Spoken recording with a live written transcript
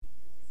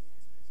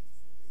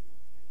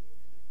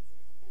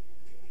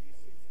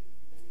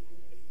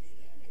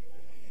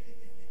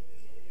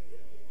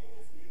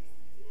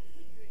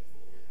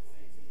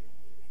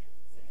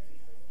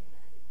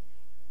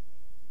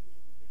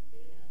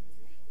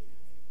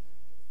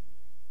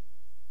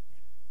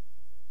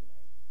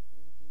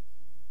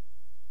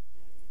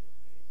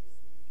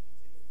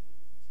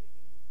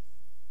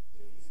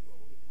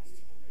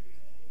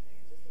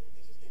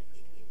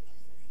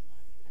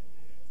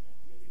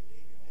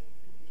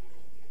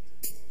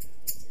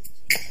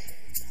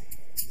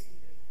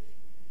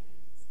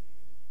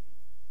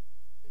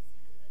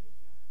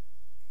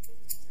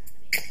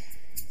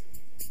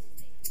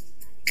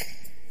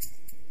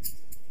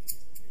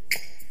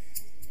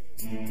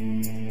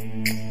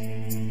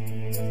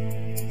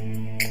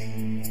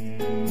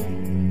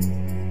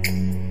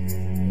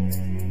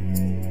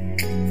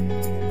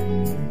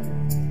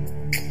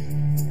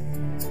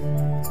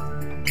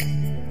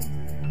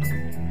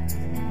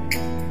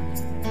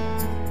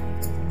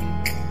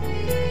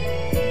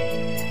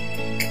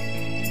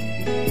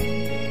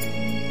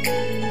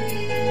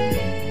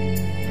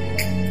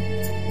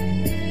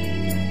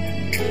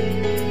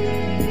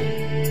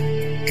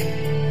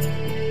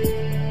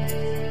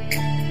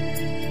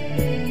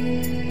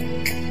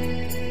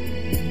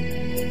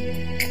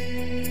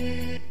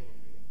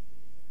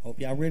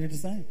Y'all ready to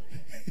sing?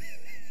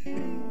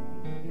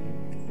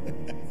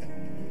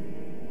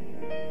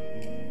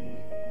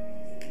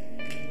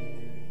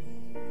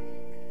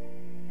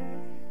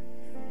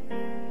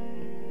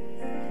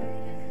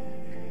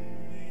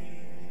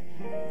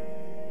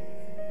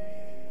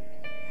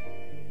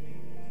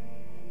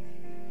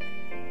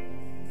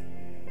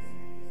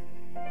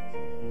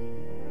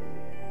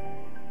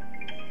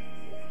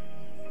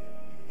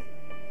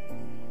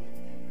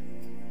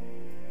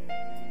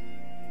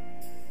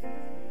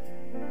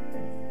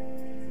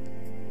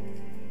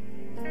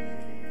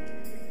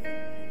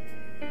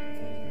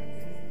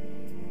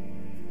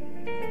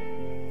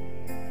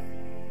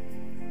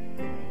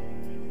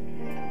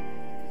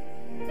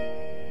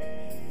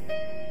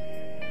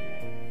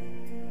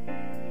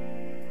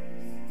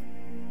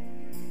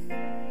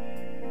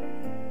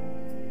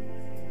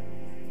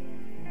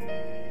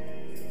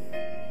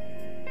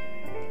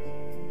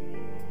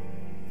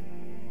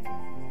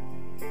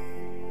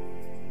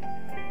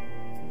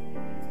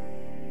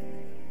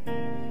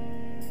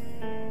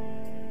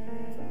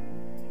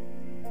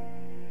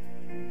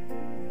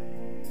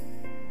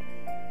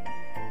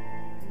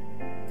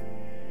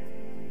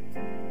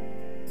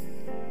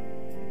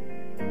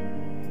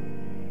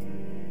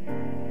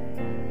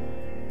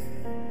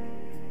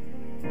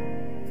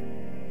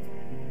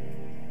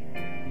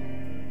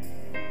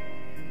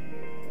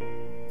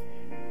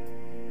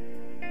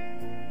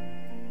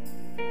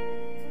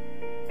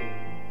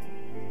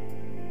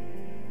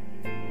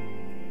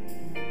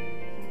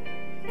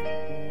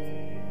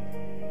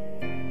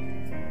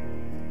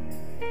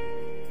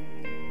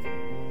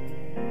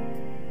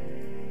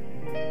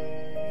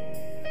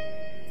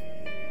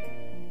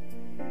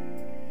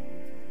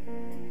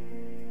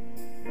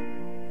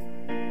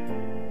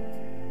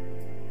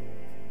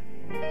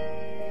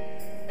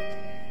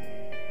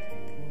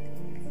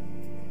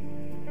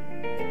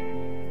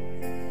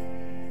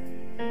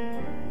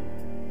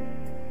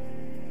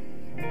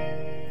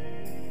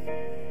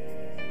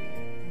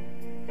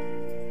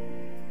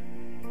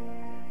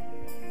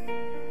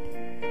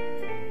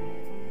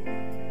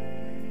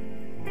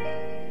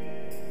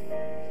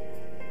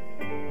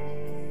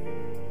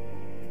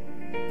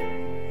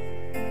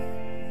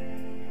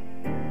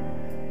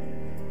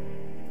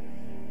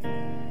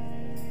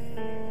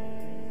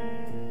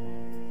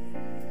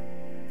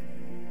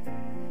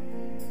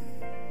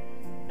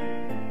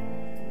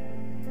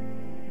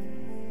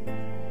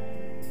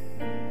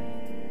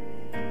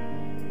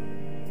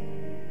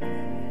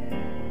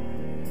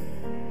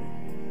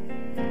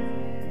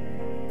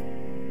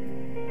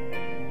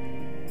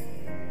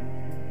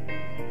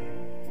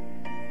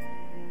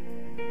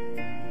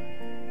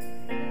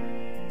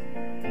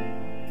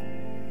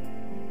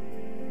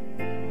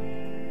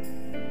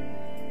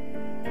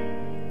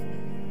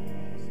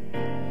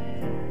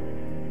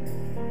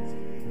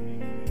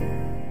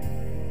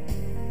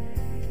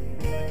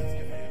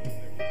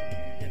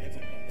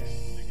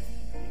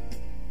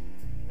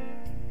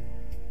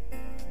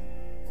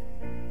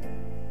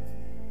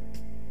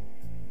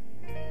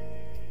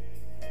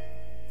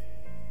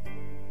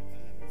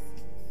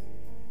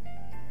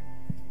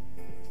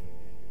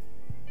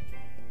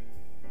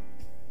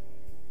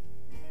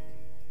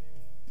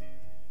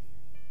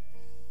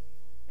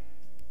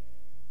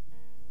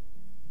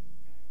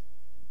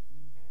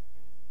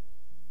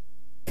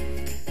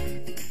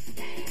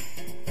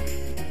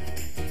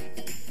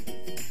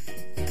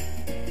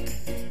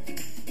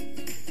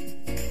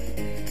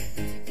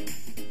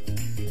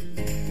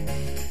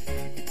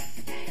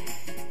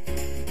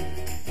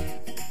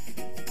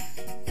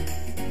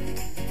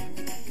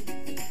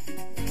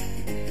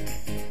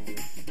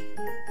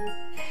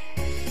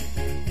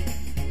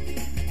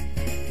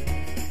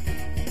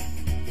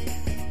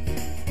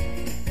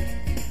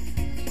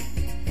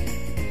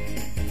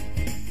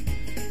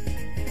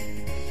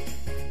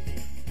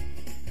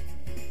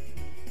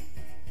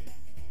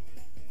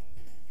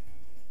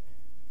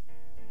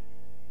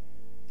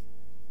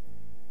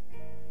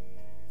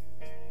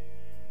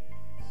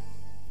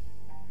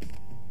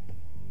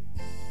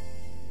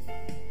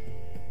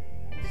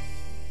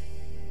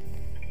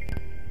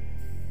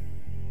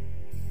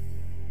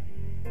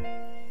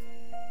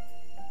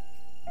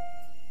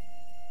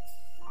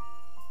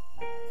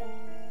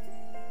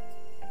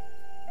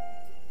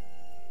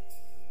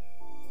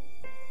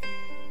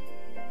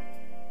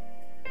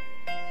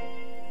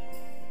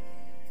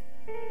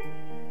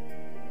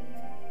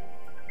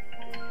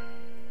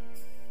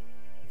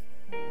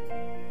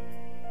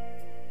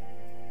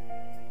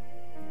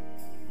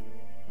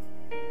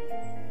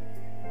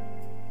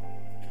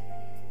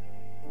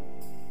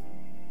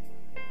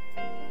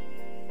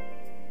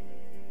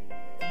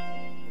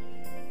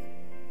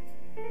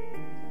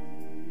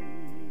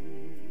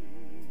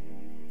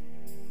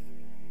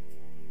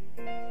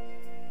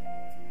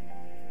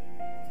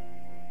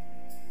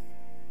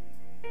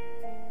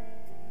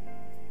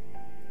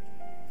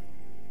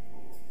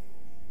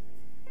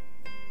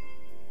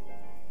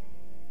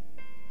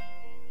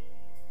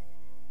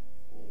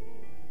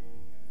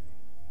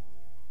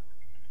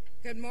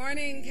 Good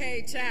morning,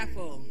 Cade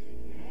Chapel.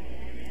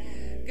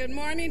 Good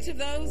morning to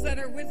those that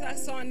are with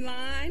us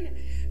online.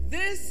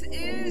 This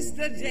is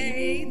the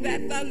day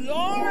that the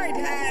Lord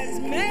has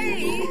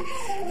made.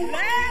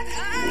 Let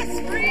us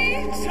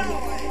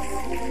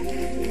rejoice.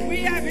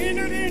 We have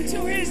entered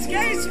into his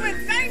gates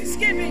with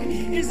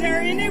thanksgiving. Is there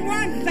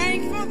anyone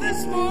thankful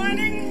this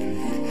morning?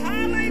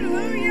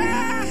 Hallelujah,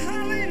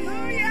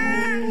 hallelujah,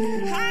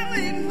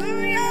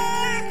 hallelujah.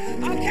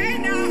 Okay,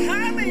 now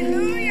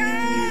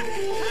hallelujah,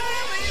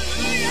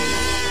 hallelujah,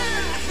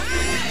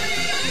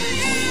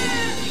 hallelujah.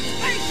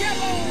 Thank you,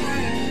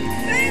 Lord.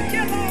 Thank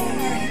you,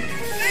 Lord.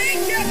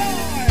 Thank you,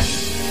 Lord.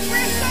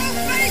 We're so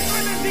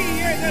thankful to be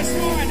here this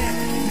morning.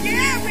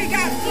 Yeah, we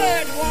got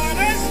flood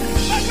waters,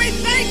 but we're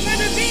thankful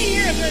to be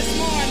here this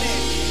morning.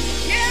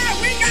 Yeah,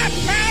 we got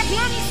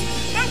problems,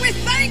 but we're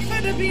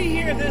thankful to be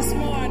here this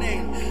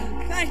morning.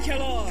 Thank you,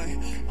 Lord.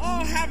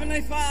 Oh,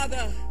 Heavenly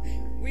Father,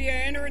 we are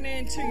entering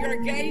into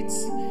your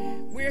gates.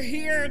 We're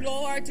here,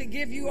 Lord, to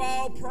give you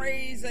all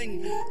praise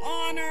and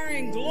honor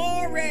and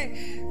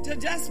glory to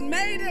just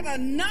made it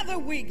another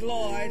week,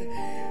 Lord.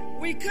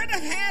 We could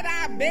have had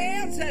our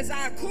beds as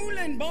our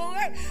cooling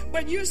board,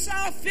 but you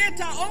saw fit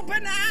to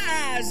open our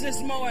eyes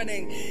this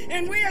morning.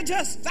 And we are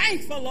just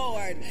thankful,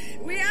 Lord.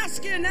 We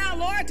ask you now,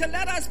 Lord, to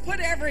let us put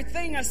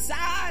everything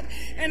aside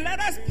and let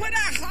us put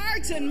our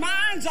hearts and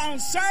minds on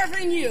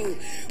serving you.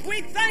 We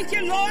thank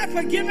you, Lord,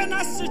 for giving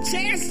us the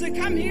chance to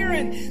come here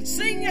and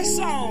sing your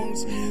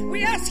songs.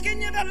 We're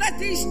asking you to let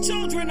these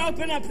children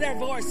open up their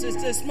voices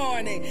this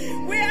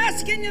morning. We're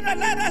asking you to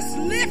let us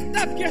lift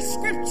up your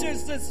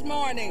scriptures this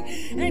morning.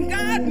 And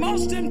God,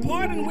 most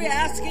important, we're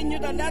asking you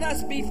to let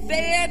us be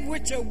fed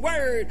with your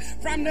word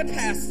from the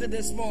pastor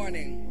this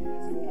morning.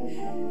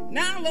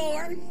 Now,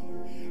 Lord,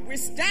 we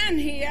stand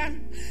here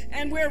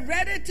and we're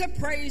ready to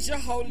praise your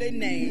holy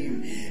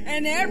name.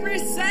 And every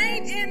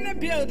saint in the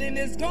building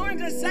is going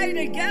to say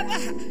together,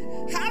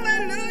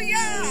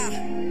 hallelujah,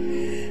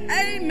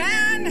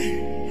 amen,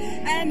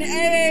 and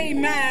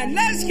amen.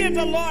 Let's give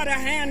the Lord a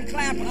hand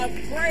clap of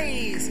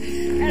praise.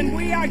 And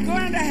we are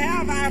going to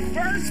have our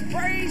first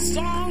praise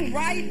song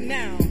right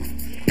now.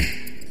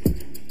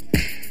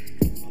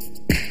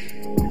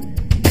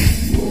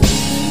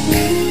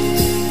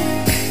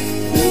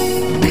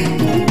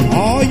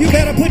 Oh, you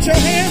better put your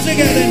hands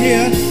together in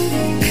here.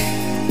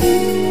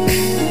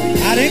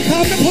 I didn't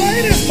come to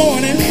play this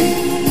morning.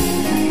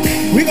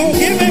 We're going to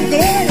give him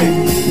glory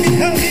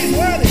because he's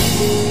worthy.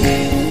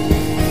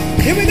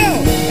 Here we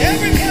go.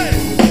 Everybody.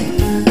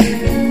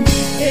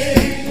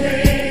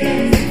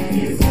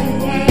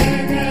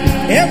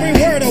 Every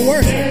word of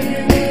worship.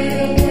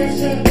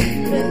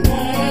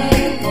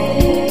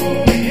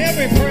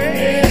 Every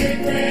prayer.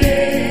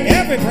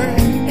 Every prayer.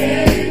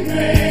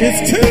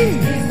 It's true.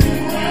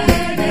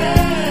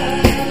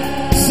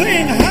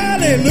 Sing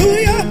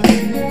hallelujah.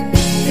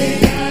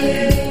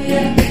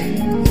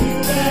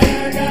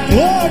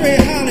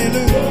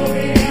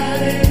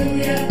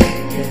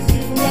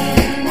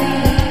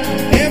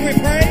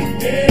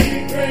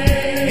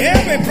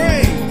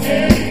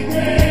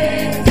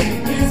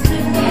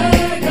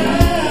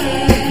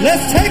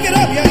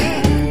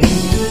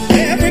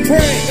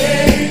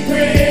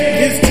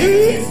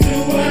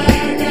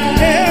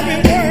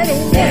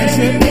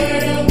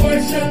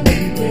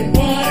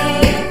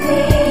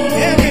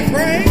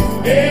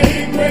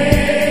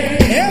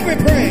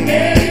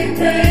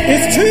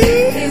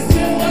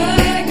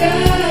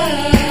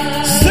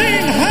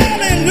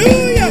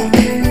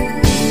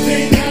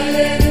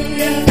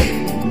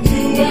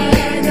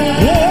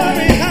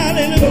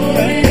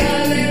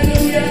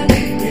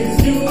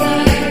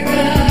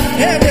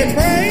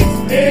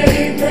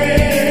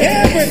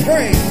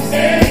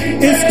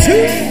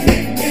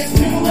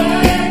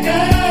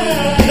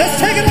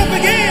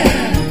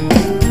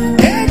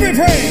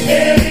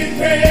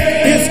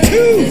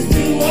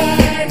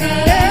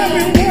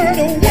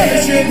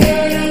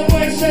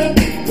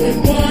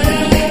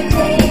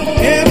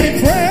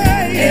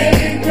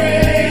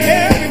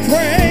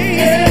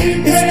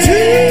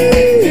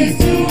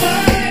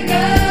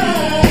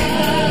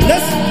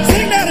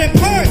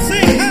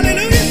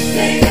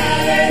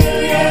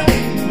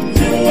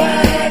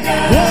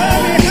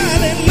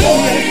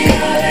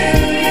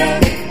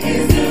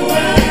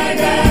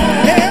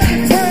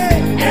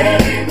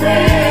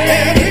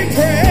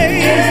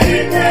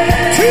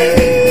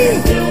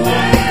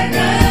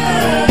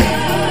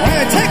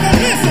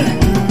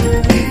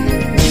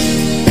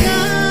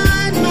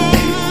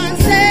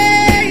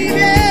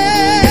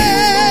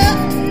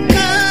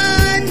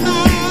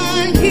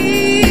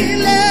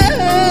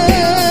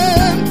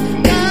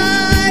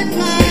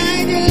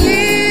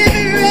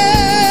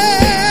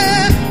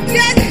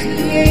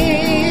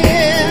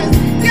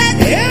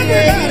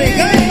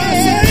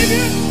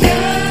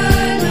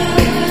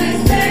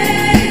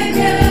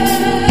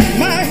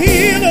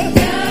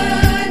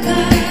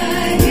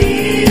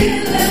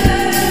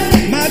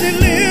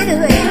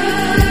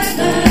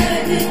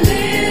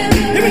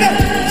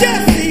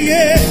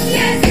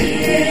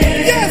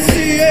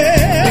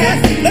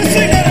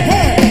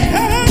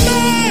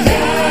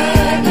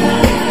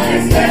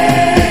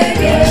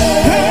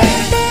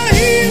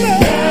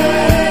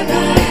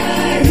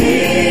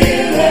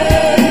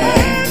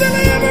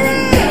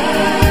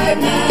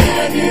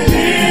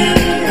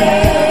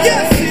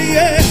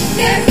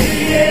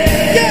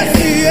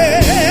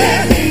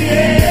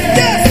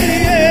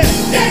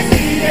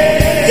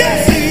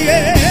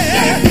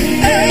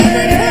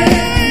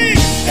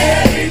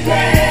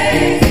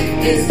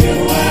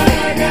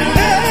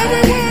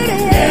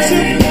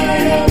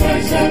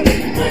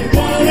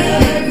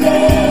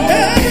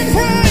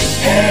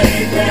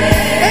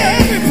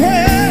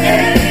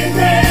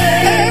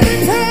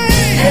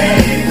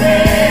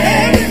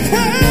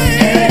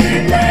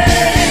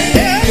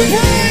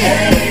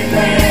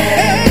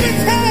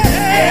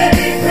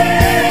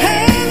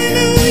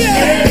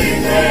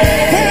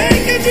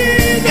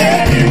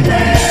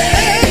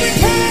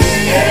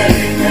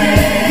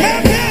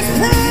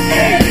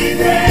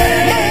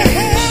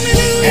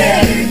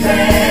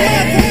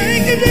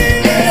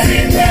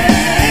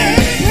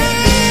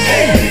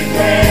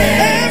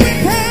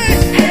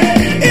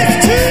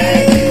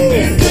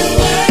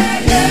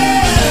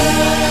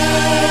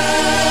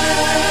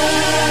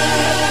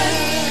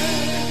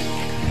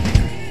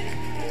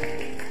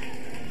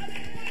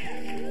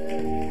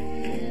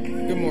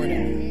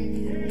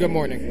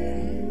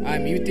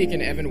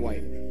 Deacon Evan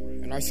White,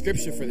 and our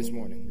scripture for this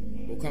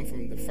morning will come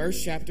from the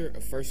first chapter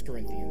of 1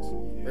 Corinthians,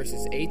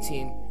 verses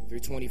 18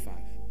 through 25,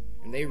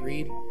 and they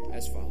read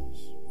as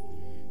follows.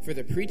 For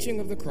the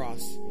preaching of the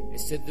cross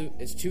is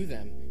to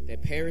them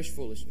that perish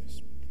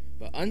foolishness,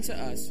 but unto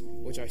us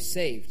which are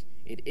saved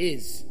it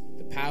is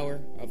the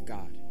power of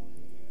God.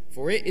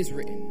 For it is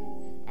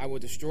written, I will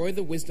destroy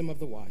the wisdom of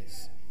the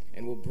wise,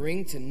 and will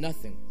bring to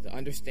nothing the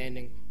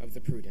understanding of the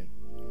prudent.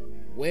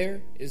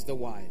 Where is the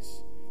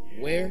wise?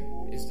 Where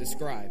is the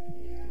scribe?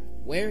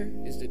 Where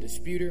is the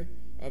disputer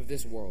of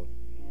this world?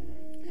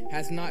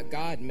 Has not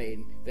God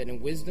made that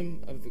in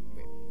wisdom of the...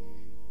 Wait,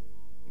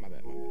 my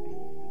bad.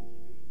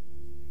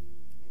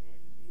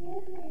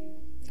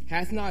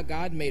 Hath not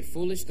God made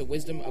foolish the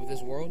wisdom of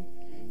this world?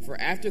 For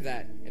after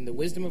that, in the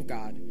wisdom of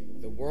God,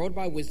 the world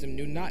by wisdom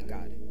knew not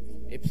God.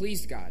 It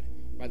pleased God,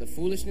 by the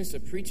foolishness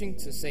of preaching,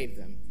 to save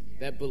them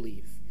that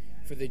believe.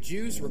 For the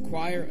Jews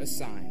require a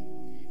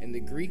sign, and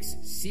the Greeks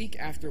seek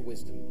after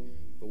wisdom.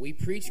 But we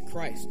preach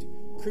Christ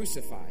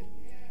crucified,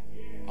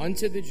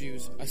 unto the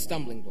Jews a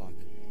stumbling block,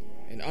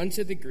 and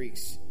unto the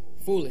Greeks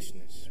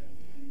foolishness.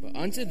 But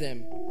unto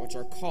them which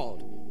are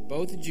called,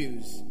 both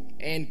Jews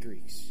and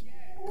Greeks,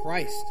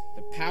 Christ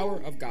the power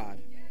of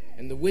God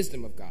and the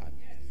wisdom of God.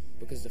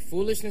 Because the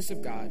foolishness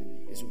of God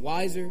is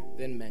wiser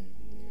than men,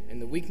 and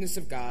the weakness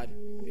of God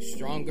is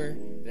stronger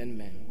than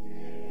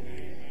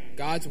men.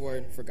 God's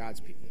word for God's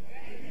people.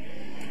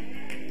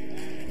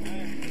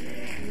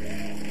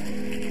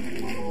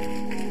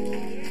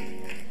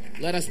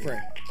 Let us pray.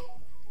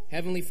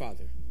 Heavenly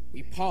Father,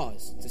 we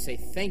pause to say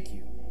thank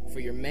you for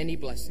your many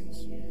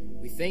blessings.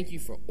 We thank you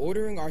for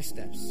ordering our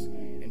steps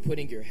and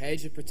putting your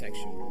hedge of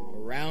protection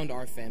around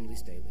our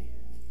families daily.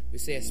 We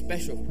say a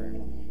special prayer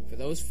for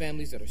those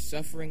families that are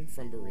suffering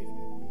from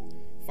bereavement.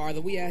 Father,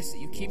 we ask that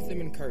you keep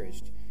them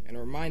encouraged and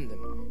remind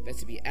them that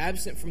to be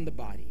absent from the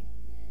body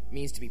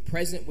means to be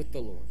present with the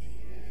Lord.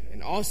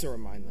 And also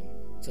remind them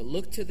to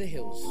look to the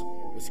hills,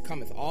 which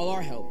cometh all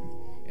our help,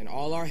 and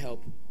all our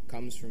help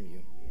comes from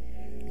you.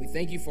 We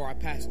thank you for our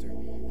pastor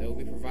that will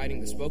be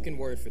providing the spoken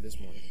word for this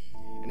morning.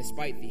 And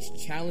despite these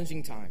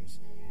challenging times,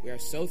 we are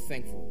so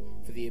thankful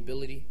for the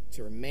ability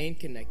to remain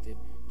connected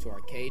to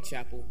our Cade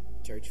Chapel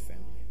church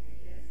family.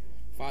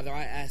 Father,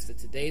 I ask that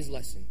today's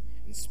lesson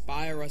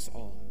inspire us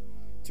all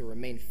to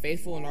remain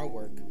faithful in our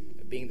work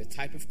of being the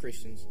type of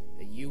Christians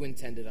that you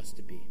intended us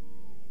to be.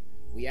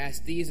 We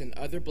ask these and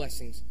other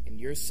blessings in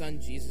your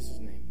Son, Jesus'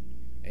 name.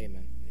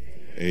 Amen.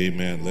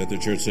 Amen. Let the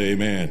church say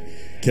amen.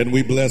 Can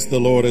we bless the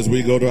Lord as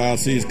we go to our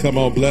seats? Come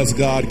on, bless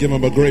God. Give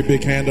him a great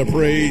big hand of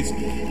praise.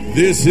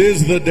 This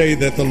is the day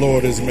that the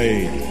Lord has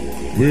made.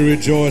 We're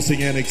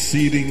rejoicing and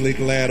exceedingly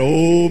glad.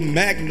 Oh,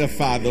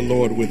 magnify the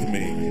Lord with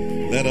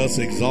me. Let us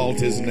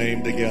exalt his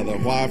name together.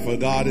 Why? For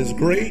God is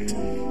great,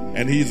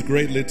 and he's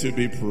greatly to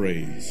be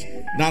praised.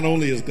 Not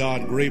only is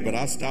God great, but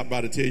I stopped by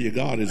to tell you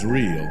God is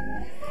real.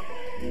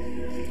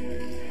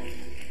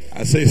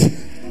 I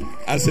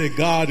say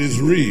God is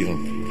real.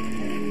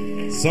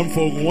 Some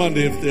folk wonder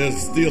if there's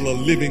still a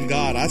living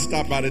God. I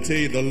stopped by to tell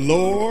you the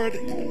Lord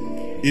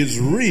is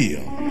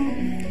real.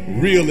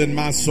 Real in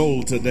my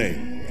soul today.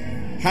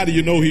 How do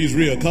you know he's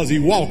real? Because he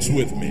walks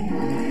with me.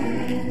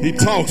 He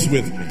talks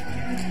with me.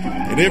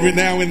 And every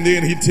now and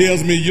then he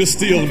tells me, you're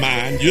still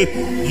mine.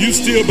 You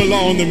still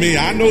belong to me.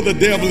 I know the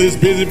devil is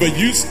busy, but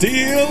you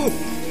still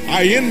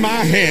are in my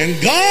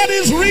hand. God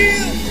is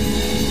real.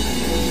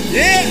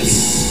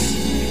 Yes.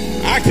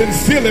 I can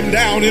feel him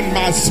down in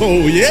my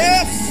soul.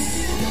 Yes.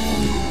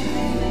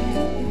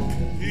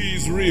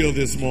 He's real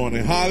this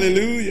morning.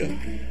 Hallelujah.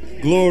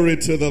 Glory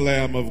to the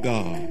Lamb of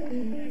God.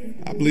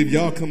 I believe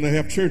y'all come to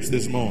have church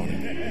this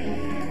morning.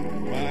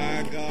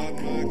 My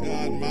God, my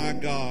God, my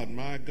God,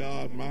 my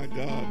God, my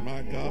God,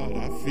 my God.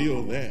 I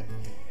feel that.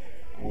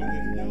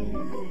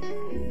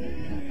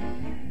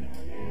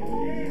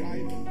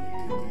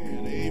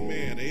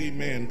 Amen,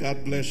 amen.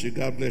 God bless you,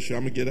 God bless you.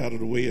 I'm going to get out of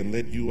the way and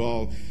let you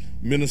all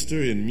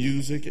minister in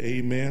music.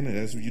 Amen. And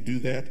as you do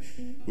that,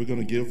 we're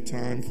going to give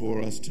time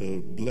for us to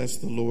bless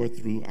the Lord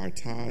through our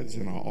tithes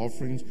and our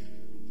offerings.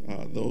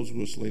 Those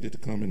who are slated to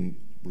come and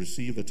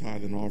receive the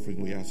tithe and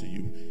offering, we ask that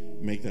you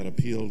make that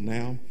appeal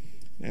now.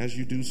 As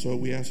you do so,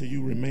 we ask that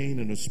you remain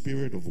in a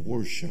spirit of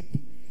worship.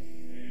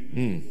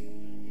 I'm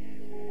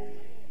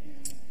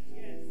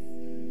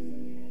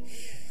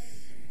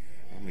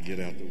going to get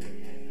out the way.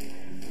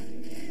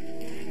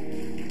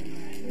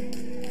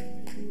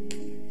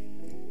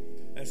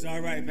 That's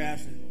all right,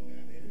 Pastor.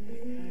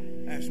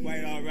 That's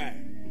quite all right.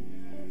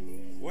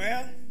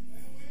 Well,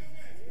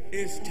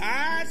 it's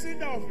tithes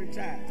and offering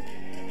time.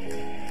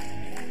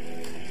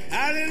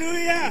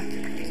 Hallelujah.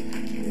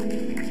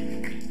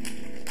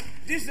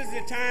 This is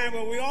the time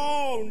where we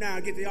all now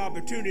get the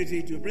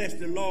opportunity to bless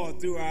the Lord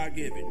through our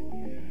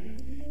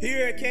giving.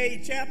 Here at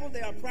Cade Chapel,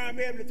 there are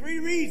primarily three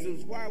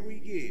reasons why we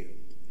give.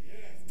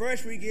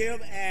 First, we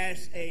give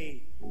as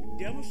a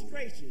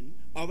demonstration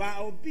of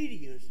our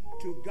obedience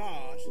to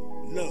God's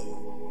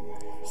love.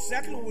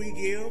 Second, we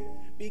give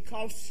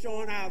because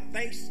showing our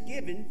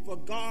thanksgiving for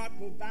God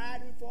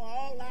providing for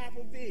all our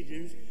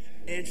provisions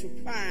and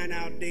supplying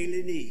our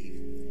daily needs.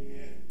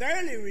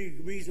 Thirdly,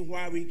 reason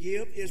why we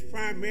give is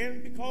primarily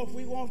because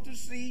we want to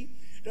see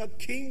the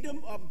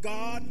kingdom of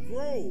God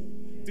grow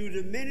through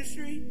the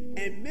ministry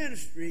and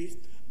ministries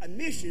and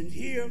missions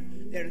here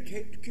that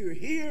occur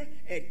here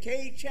at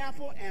Cade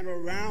Chapel and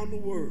around the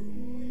world.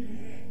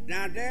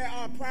 Now, there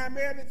are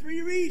primarily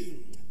three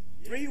reasons,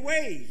 three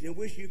ways in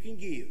which you can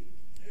give.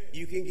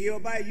 You can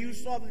give by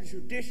use of the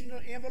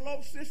traditional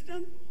envelope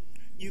system,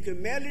 you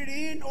can mail it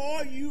in,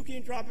 or you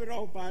can drop it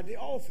off by the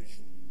office.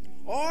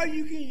 Or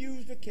you can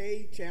use the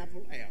Cade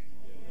Chapel app.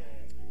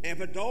 And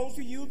for those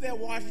of you that are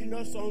watching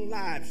us on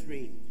live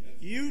stream,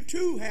 you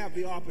too have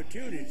the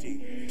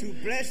opportunity to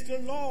bless the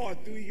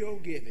Lord through your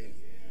giving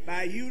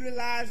by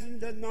utilizing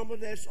the number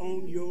that's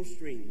on your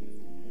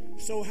screen.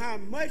 So how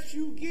much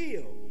you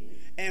give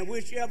and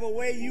whichever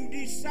way you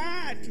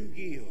decide to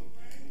give,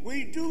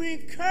 we do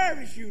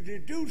encourage you to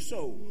do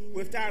so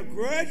without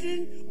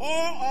grudging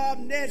or of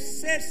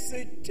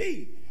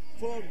necessity.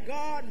 For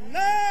God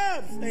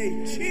loves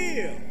a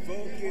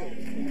cheerful giver.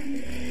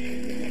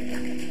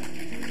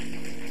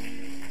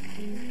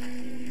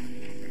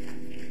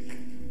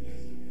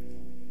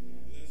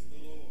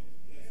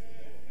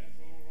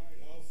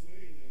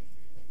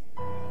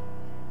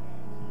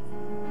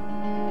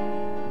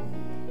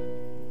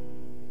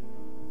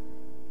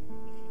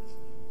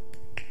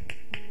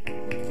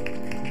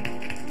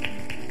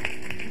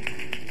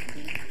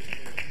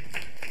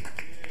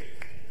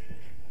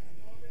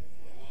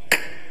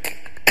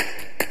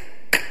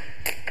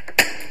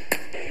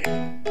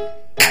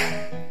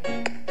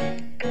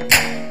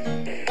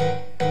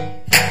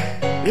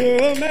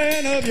 You're a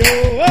man of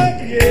your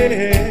word,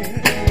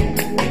 yeah.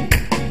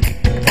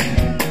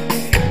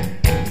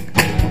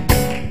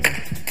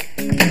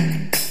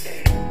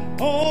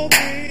 All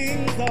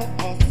things are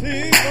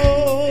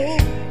possible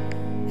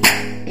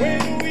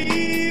when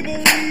we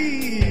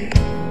believe.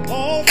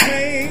 All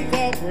chains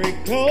are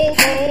breakable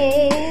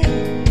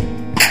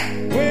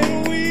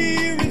when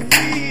we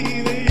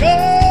receive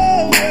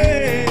your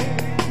way.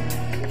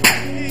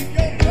 Keep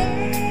your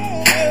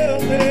promises.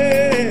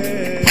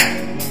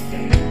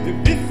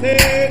 If he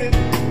said it,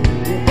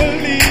 we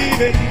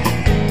believe it.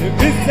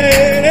 If he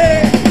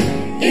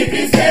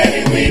said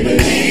it, we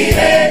believe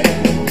it.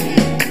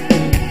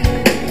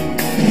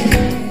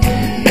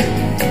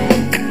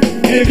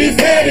 If he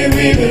said it,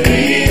 we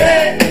believe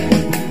it.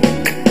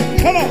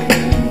 Come on,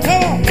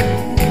 come on.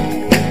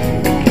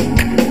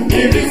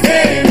 If he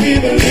said it, we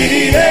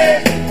believe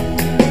it.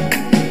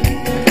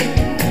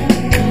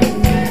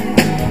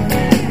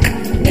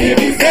 If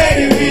he said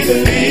it, we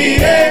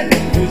believe it.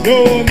 'Cause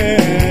you're a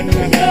man.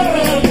 You're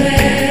a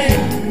man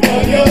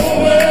of your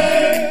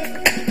word.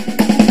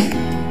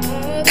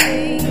 All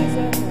things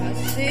are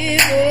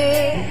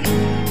possible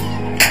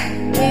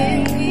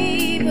when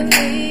we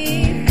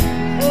believe.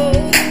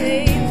 All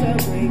things are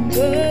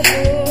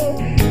breakable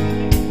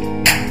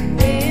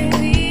when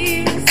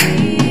we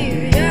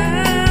receive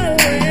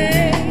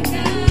Yahweh.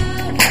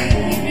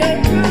 Keep your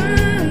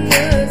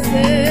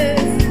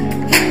promises.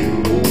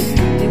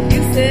 If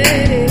you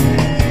said it,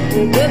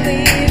 we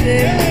believe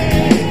it.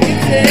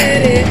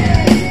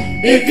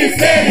 If you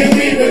said it,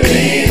 we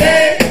believe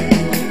it.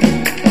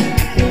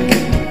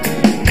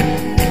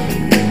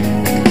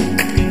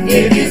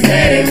 If you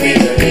said it, we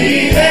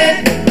believe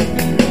it.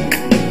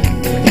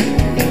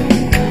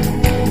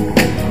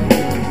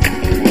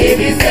 If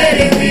you said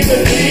it, we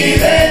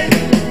believe it.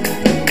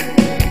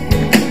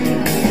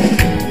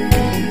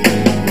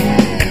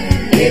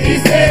 If you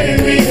said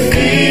it, we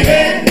believe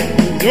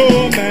it. You're a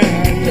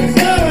man. 'Cause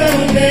you're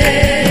a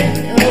man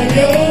of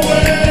your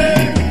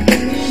word.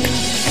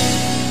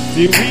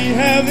 See, we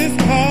have this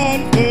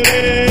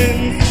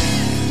confidence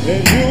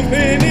that you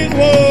finish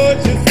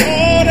what you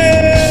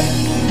started.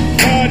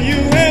 God, you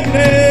have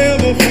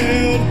never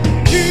failed.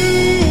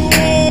 You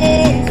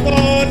won't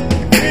start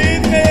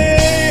with me.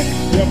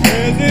 You're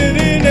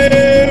present in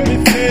every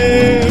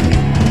step.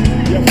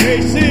 You're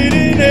patient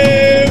in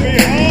every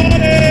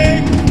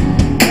heartache.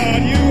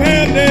 God, you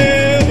have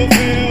never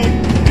failed.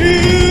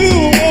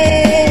 You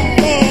won't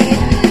start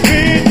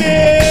with me.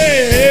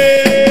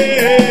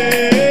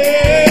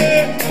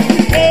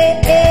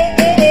 Oh, oh, oh.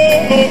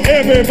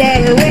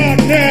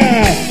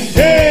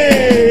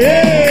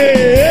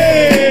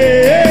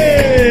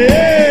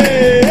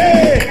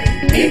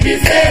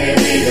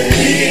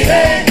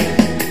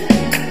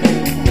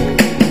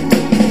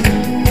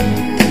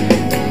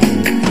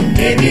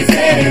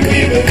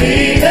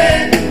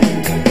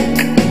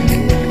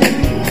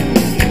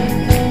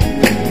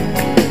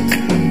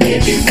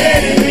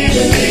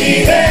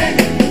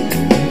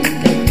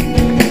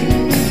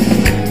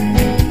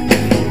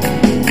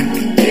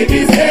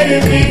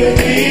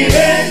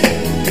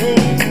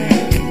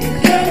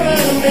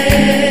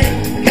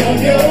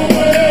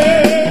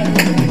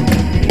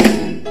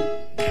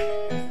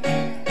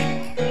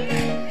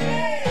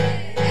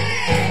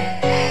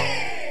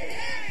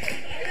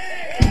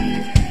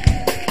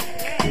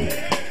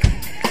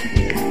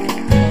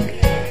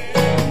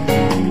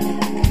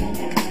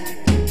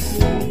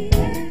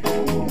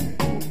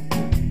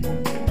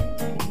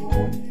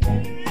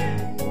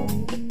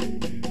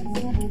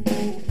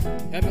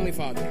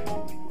 Heavenly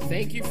Father,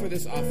 thank you for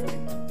this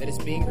offering that is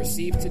being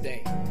received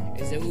today,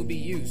 as it will be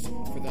used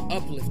for the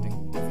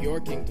uplifting of your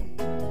kingdom.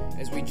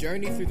 As we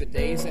journey through the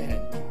days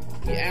ahead,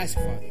 we ask,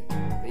 Father,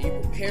 that you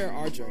prepare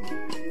our journey,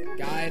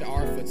 guide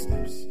our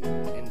footsteps,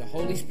 and the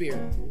Holy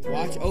Spirit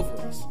watch over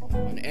us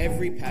on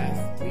every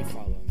path we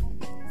follow.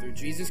 Through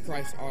Jesus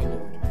Christ our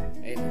Lord.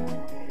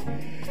 Amen.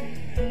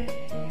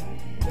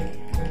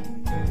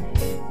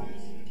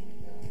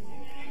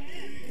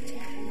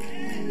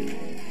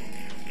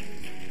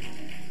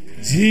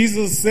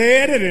 Jesus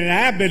said it, and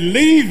I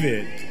believe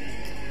it.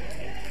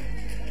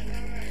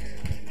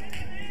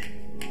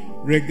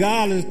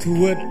 Regardless to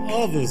what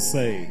others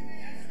say,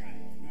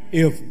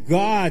 if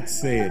God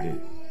said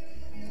it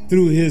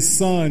through his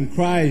son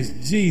Christ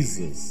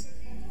Jesus.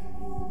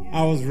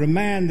 I was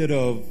reminded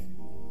of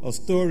a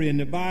story in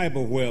the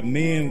Bible where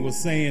men were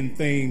saying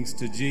things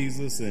to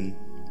Jesus, and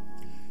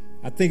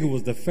I think it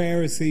was the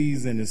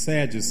Pharisees and the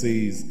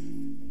Sadducees,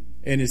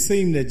 and it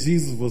seemed that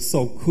Jesus was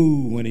so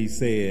cool when he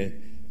said,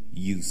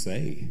 "You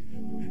say."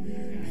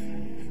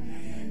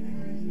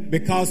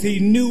 Because he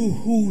knew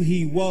who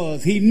he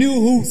was. He knew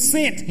who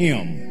sent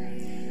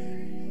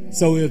him.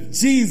 So if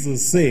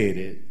Jesus said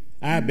it,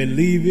 I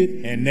believe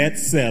it, and that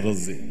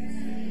settles it.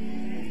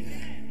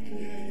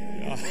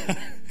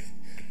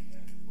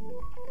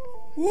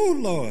 Oh,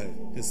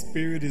 Lord, the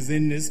Spirit is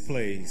in this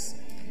place.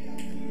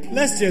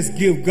 Let's just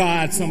give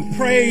God some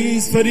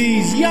praise for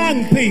these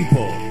young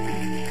people.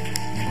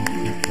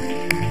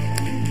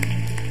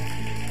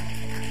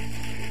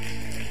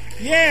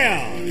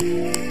 Yeah.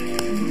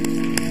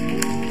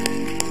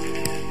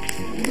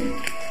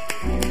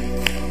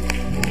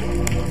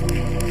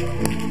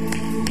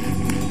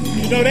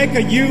 You know, they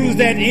could use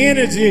that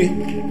energy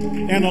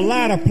in a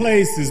lot of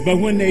places, but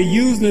when they're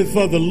using it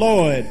for the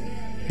Lord,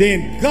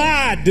 then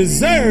God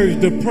deserves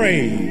the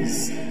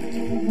praise,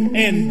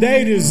 and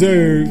they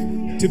deserve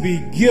to be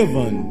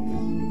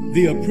given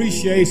the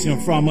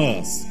appreciation from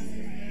us.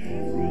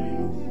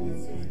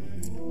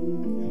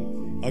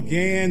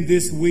 Again,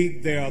 this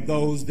week there are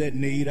those that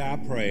need our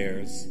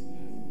prayers.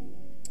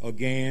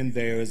 Again,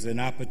 there is an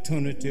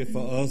opportunity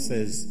for us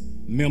as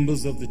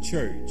members of the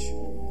church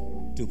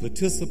to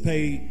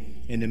participate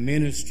in the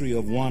ministry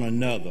of one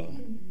another.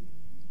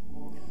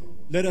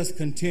 Let us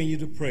continue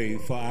to pray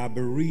for our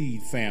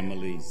bereaved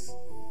families,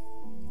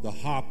 the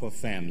Harper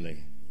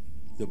family,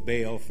 the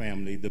Bell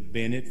family, the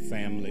Bennett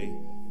family,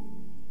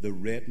 the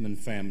Redmond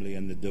family,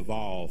 and the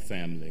Duvall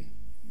family.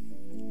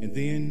 And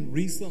then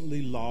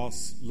recently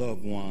lost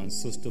loved ones,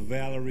 Sister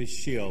Valerie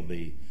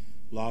Shelby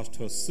lost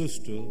her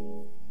sister,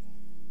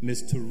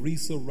 Miss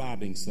Teresa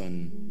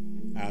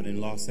Robinson, out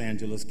in Los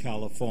Angeles,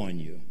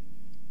 California.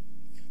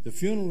 The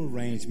funeral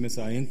arrangements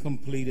are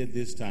incomplete at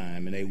this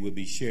time, and they will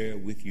be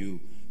shared with you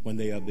when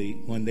they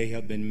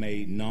have been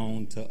made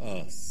known to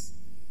us.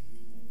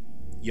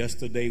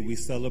 Yesterday we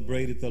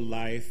celebrated the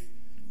life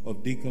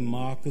of Deacon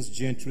Marcus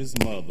Gentry's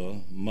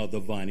mother, Mother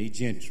Vonnie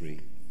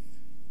Gentry.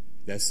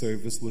 That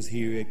service was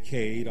here at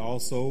Cade.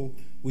 Also,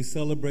 we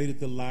celebrated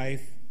the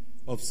life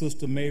of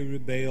Sister Mary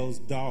Bell's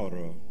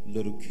daughter,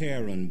 little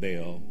Karen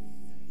Bell.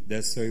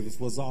 That service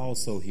was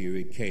also here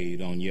at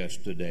Cade on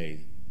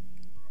yesterday.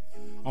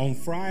 On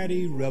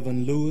Friday,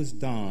 Reverend Louis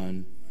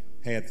Don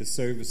had the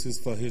services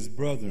for his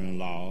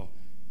brother-in-law,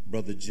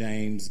 Brother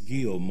James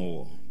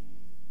Gilmore.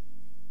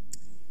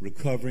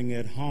 Recovering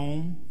at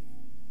home,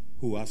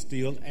 who are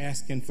still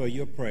asking for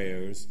your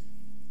prayers,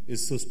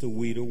 is Sister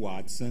Weta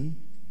Watson,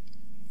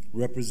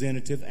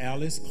 Representative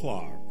Alice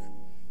Clark,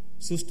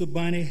 Sister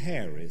Bonnie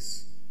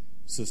Harris,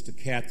 Sister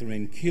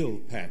Catherine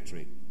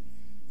Kilpatrick,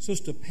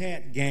 Sister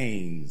Pat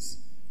Gaines,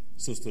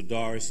 Sister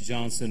Doris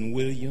Johnson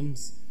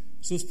Williams,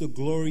 Sister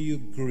Gloria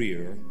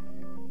Greer,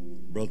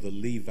 Brother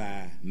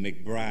Levi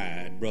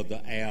McBride,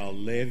 Brother Al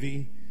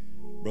Levy,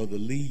 Brother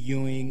Lee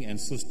Ewing, and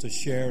Sister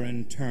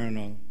Sharon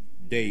Turner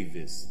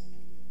Davis.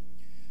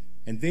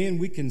 And then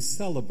we can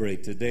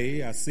celebrate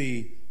today. I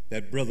see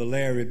that Brother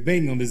Larry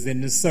Bingham is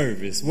in the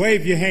service.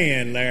 Wave your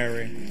hand,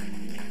 Larry.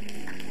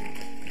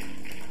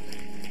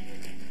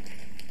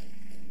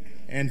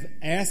 And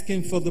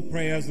asking for the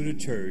prayers of the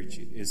church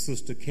is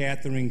Sister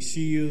Catherine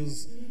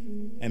Shields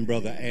and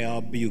Brother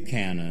Al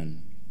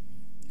Buchanan.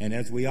 And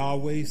as we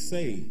always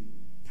say,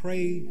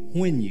 pray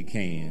when you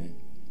can,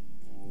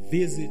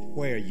 visit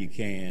where you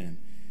can,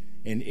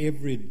 and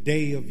every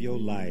day of your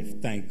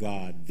life, thank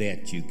God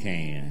that you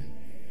can.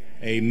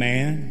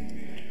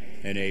 Amen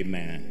and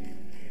amen.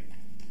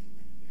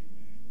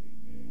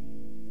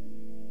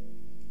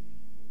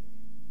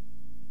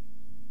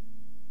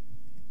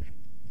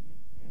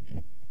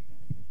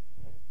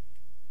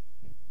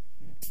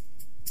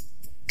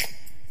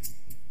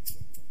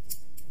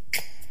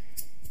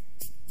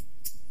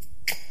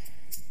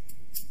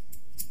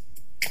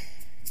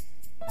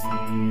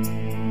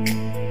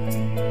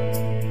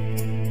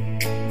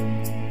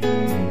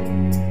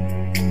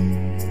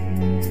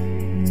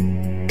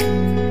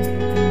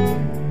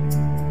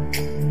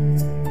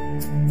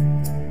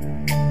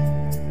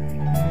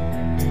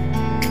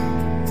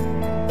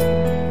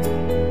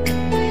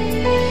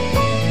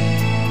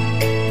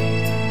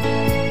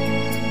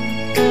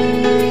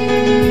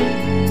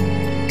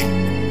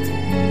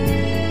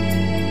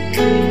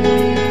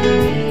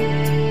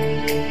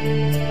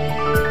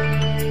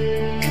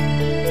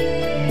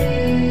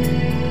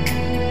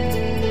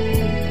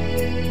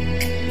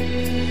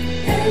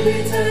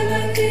 Every time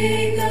I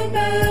think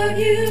about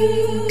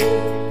you,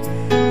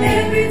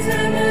 every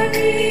time I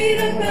read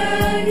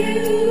about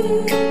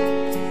you,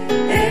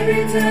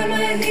 every time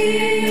I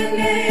hear your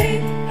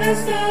name, I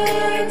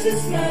start to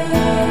smile.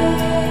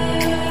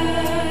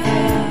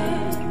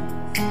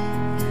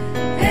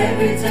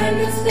 Every time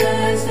the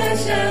stars start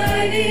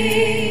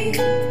shining,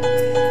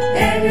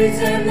 every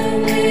time the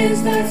wind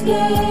starts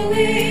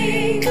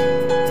blowing,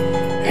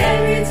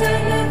 every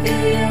time I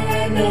feel your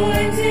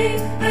anointing,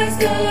 I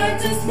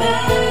start to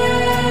smile.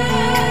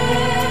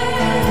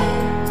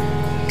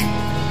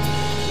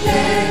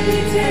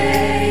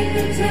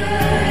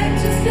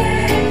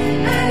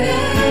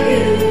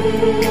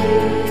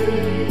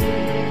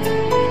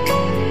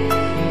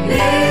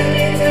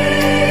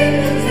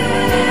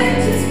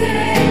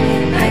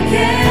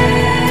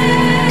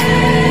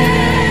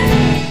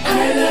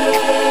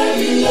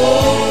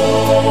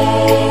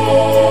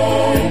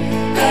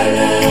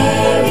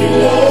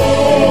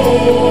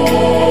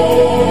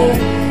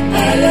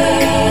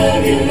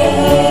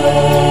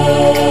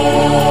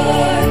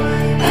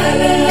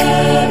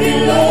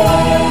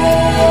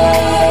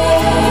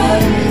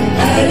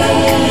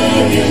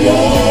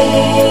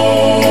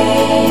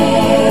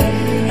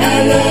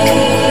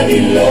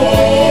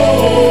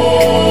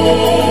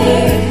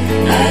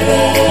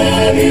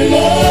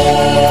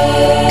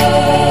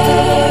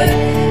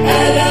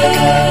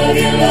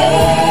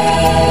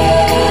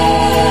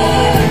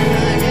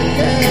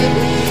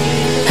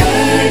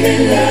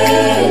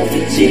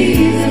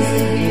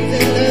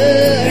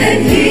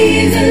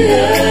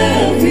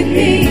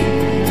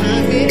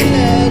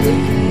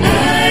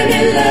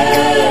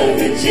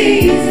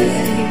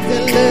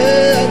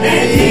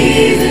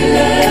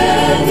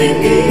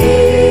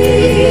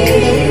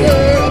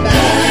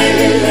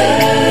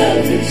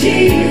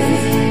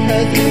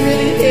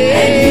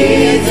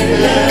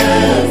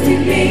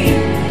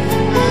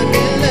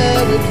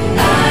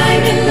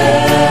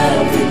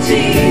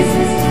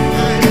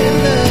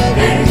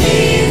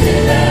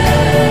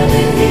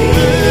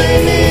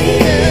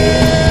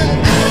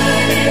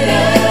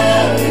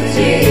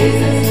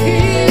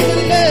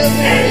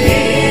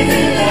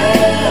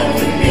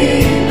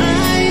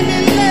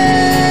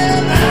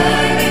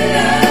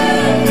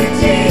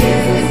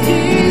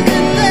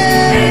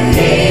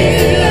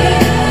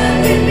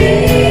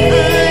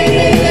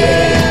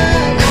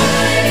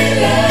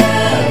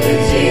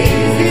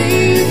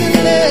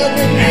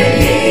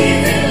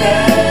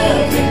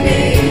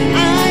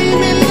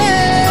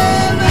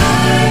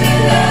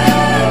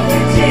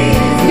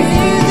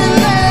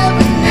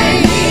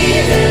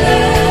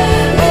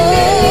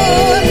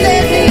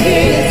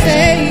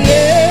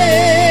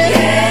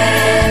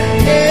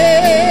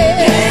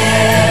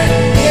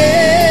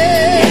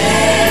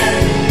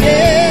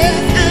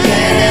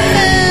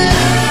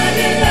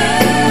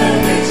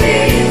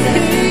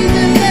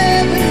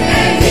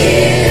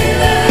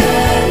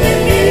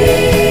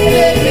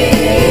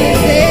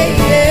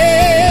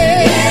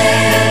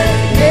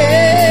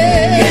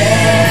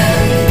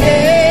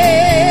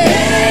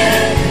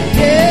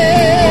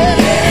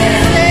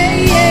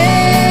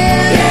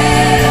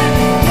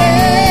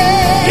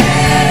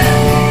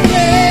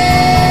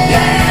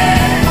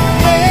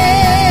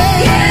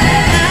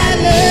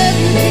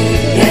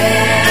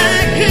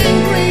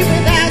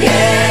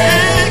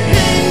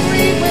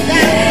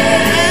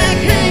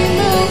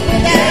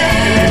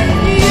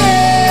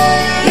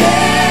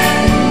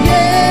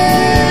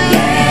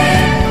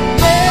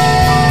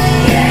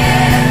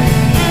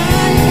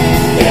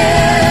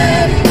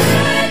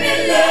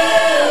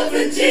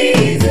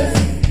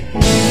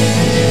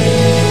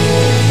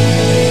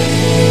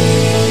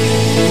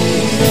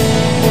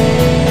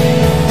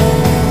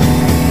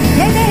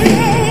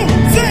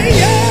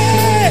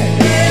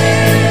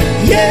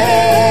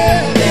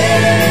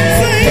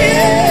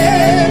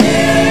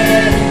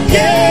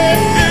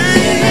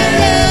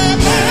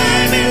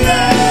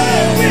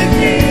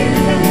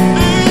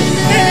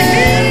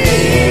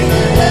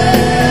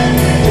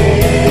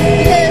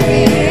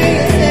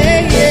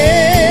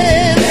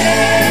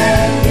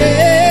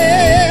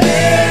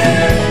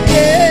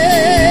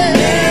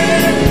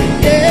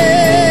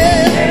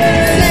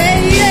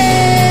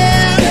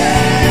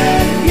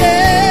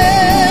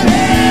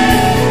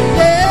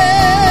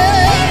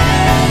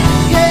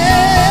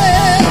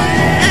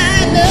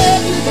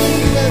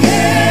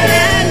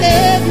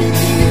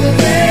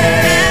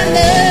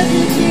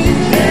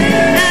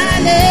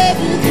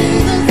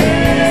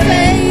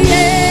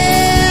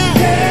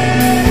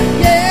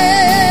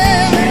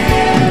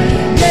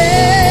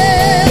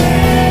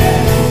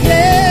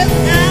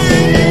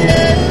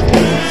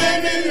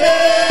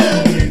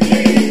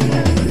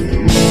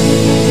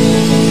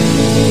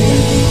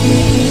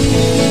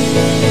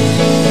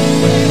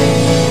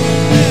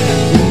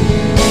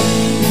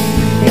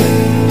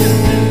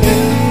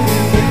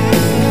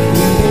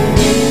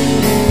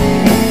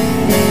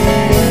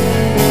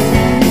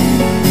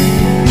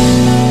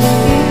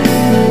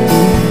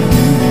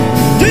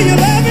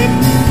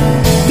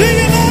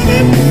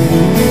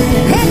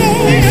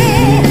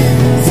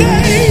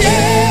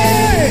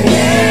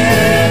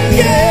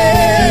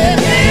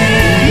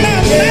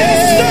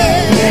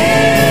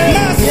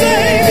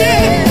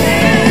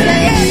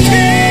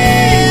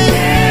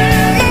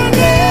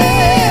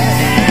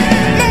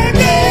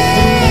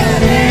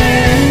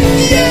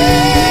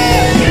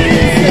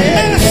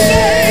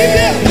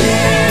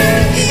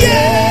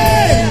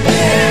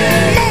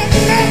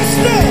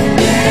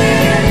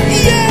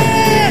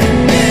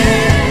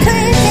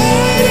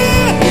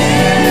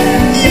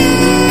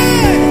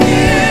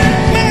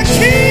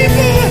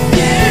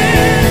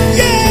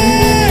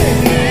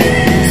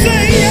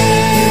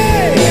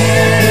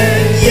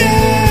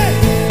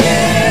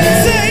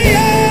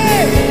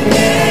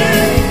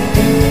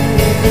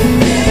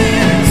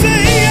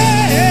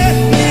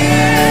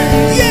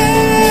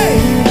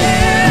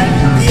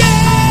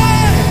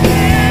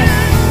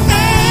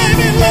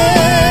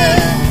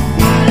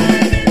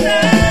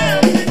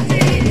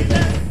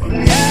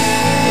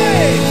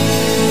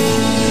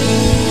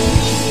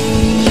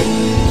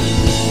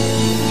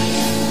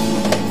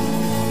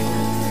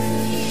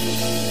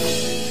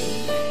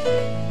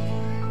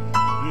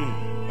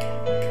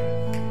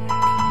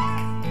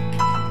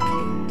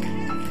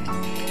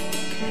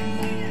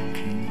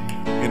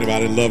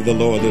 Anybody love the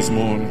Lord this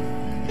morning?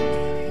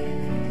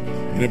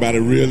 Anybody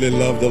really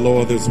love the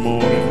Lord this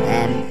morning?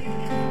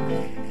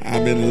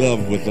 I'm in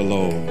love with the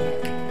Lord.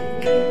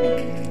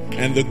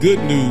 And the good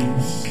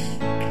news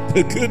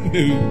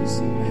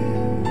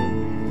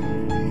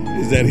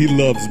is that he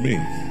loves me.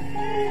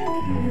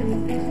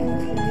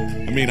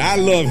 I mean, I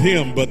love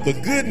him, but the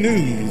good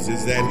news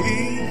is that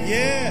he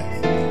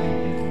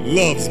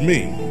loves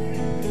me.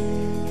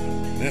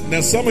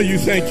 Now, some of you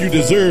think you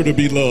deserve to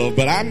be loved,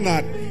 but I'm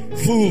not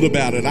fooled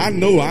about it. I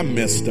know I'm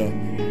messed up.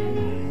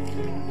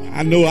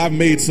 I know I've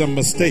made some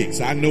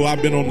mistakes. I know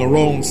I've been on the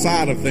wrong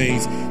side of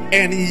things,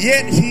 and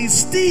yet he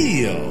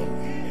still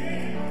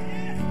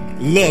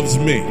loves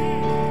me.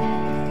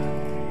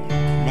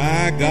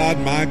 My God,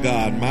 my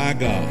God, my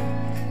God.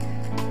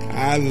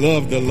 I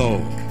love the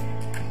Lord,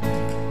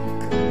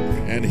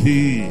 and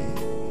he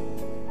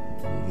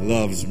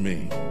loves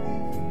me.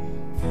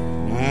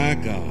 My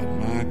God,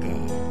 my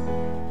God.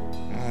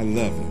 I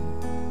love him,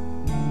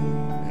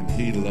 and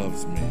he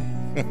loves me.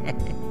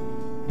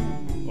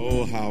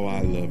 Oh, how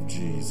I love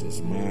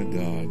Jesus. My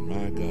God,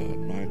 my God,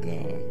 my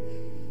God,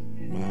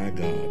 my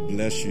God.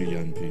 Bless you,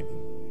 young people.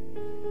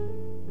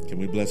 Can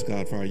we bless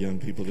God for our young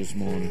people this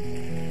morning?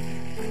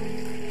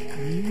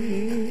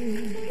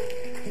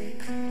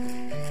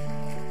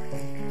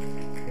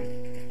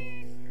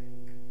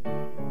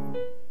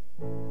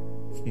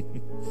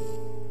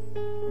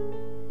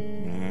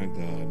 My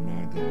God,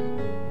 my God.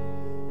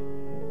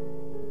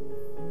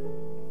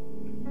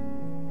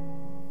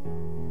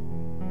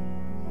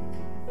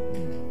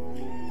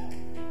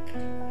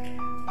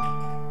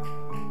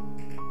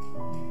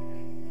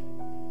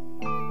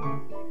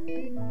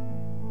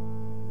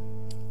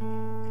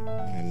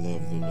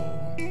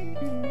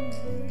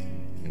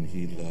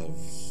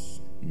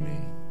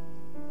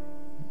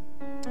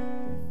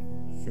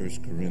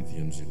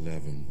 Corinthians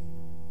 11.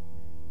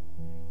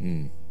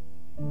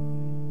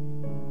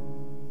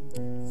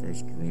 1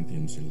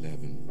 Corinthians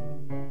 11.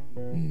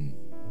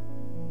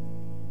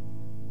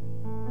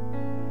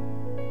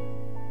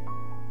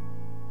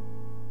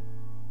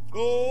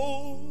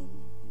 Oh,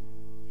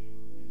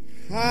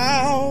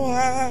 how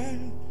I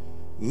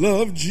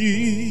love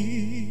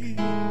Jesus.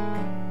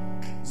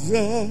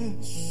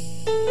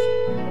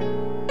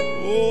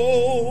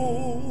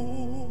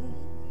 Oh,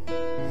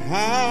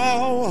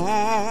 how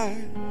I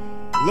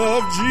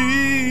love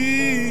Jesus.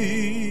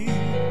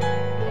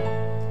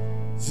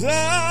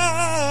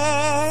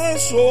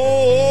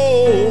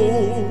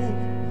 Oh,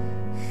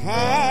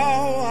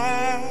 how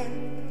I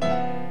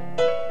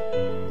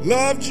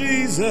love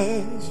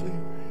Jesus,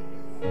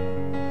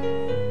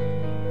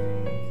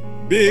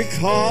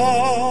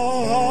 because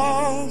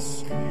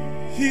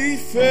he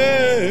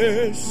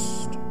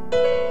first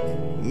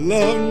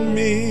loved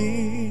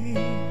me.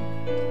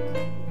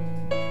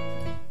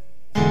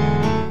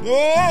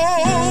 Oh,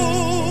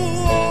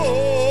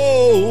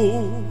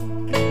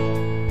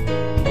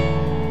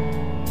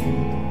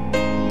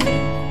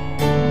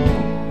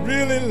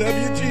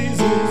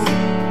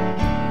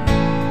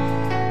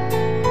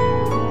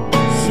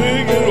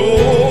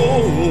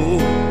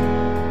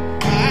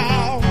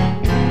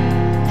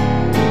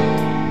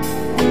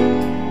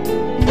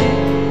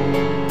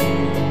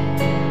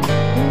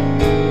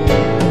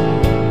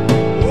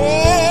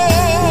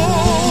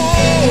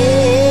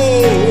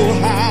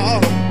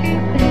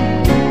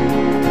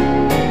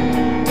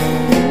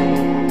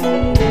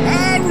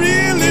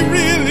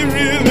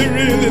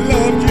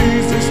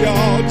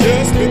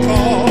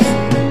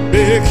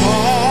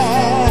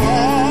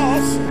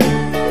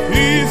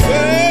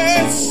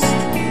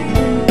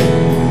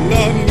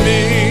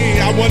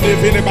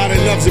 if anybody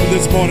loves him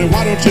this morning,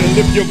 why don't you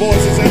lift your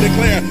voices and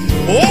declare,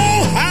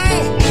 oh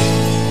how,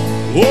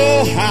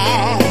 oh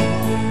how,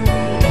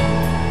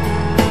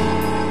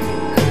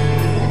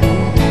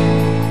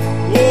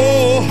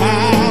 oh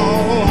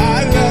how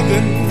I love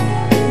him.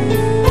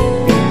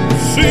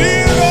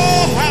 Sing,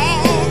 oh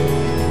how,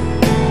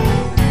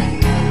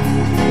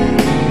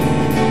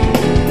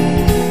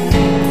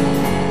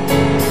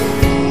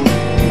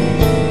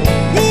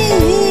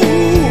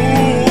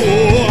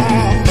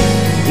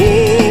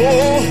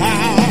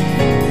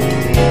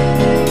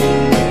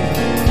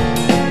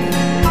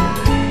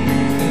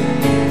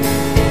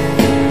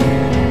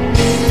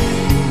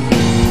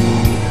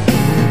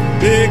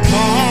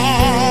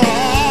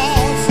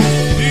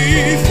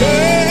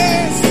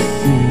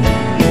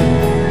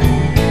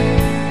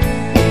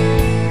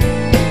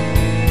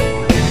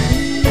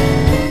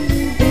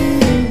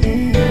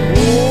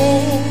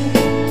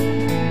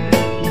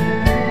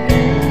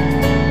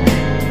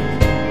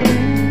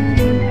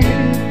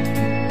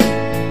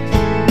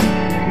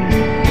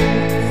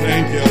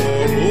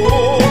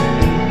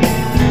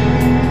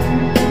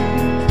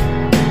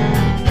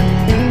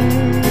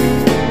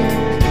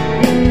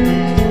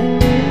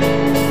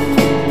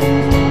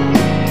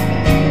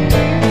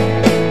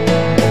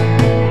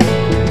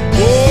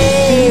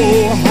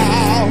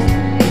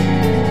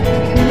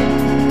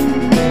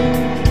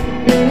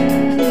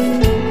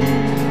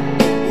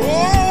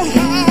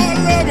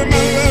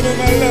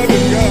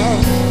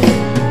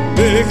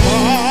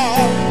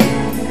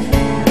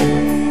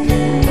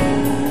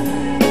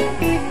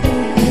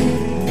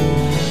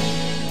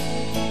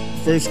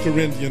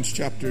 Corinthians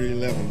chapter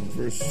 11,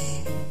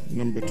 verse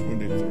number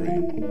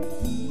 23.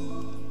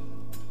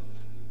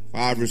 For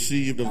I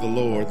received of the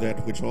Lord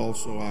that which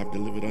also I have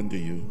delivered unto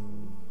you,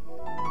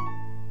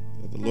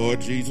 that the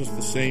Lord Jesus,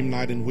 the same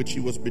night in which he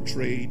was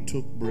betrayed,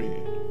 took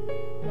bread.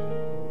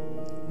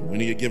 And when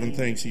he had given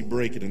thanks, he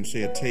brake it and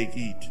said, Take,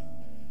 eat.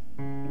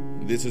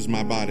 This is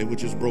my body,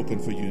 which is broken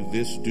for you.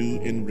 This do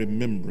in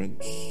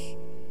remembrance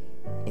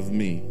of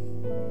me.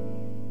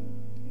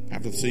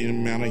 After the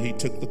same manner, he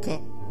took the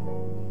cup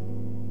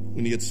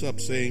when he had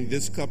supped, saying,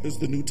 This cup is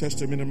the New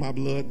Testament in my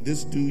blood.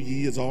 This do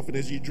ye as often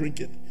as ye drink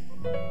it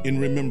in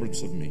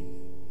remembrance of me.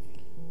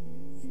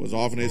 For as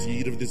often as ye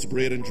eat of this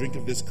bread and drink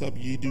of this cup,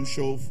 ye do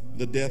show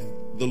the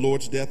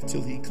Lord's death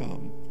till he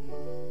come.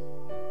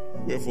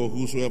 Wherefore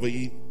whosoever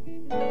eat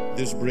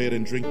this bread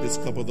and drink this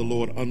cup of the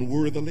Lord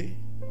unworthily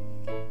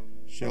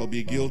shall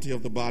be guilty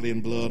of the body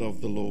and blood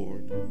of the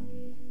Lord.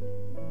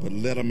 But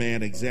let a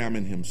man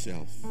examine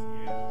himself.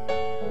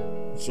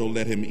 So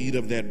let him eat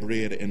of that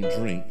bread and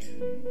drink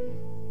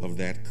of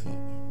that cup.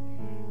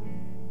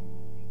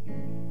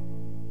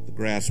 The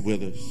grass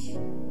withers,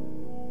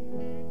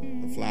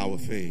 the flower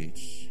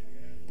fades,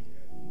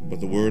 but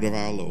the word of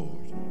our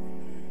Lord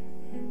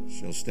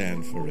shall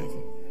stand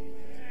forever.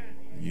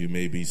 You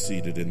may be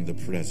seated in the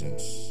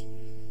presence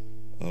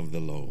of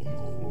the Lord.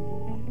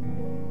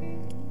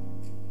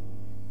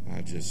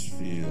 I just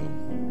feel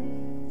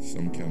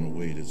some kind of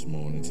way this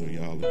morning, so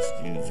y'all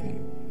excuse me.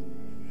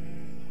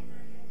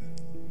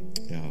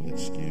 Y'all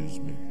excuse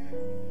me.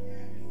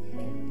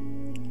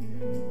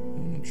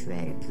 I'm going to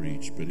try to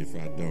preach, but if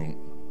I don't,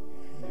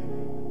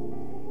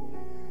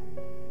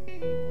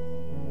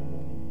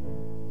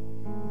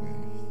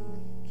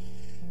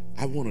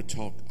 I want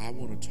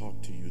to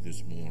talk to you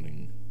this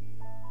morning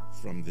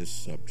from this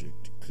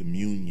subject.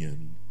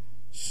 Communion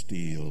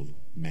still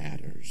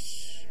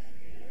matters.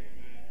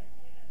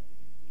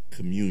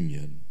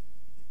 Communion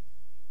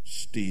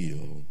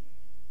still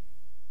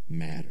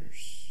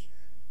matters.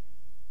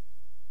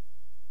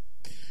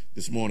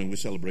 This morning we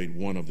celebrate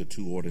one of the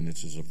two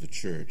ordinances of the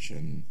church,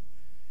 and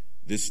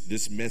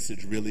this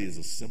message really is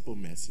a simple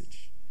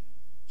message,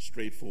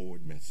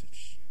 straightforward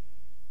message.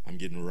 I'm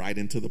getting right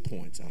into the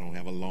points. I don't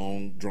have a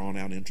long,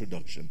 drawn-out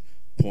introduction.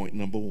 Point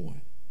number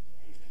one,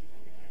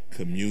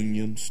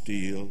 communion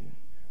still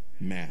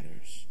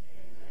matters.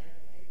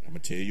 I'm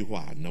going to tell you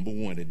why. Number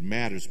one, it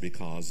matters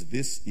because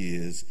this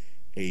is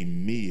a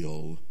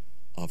meal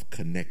of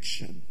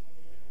connection.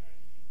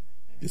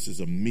 This is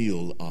a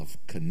meal of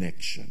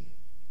connection.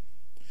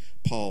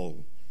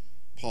 Paul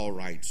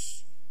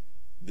writes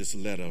this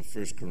letter of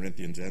 1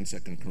 Corinthians and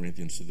 2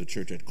 Corinthians to the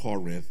church at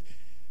Corinth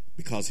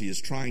because he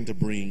is trying to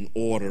bring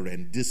order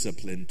and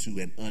discipline to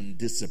an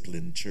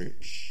undisciplined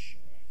church,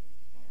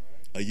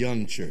 a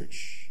young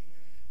church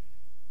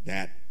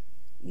that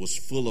was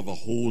full of a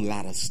whole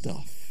lot of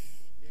stuff.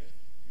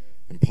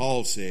 And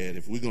Paul said,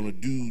 if we're going to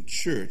do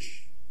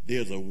church,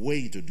 there's a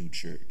way to do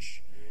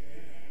church.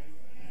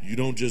 You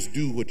don't just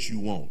do what you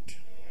want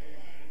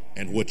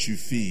and what you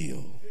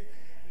feel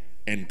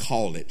and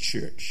call it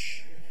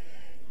church.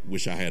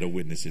 Wish I had a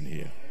witness in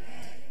here.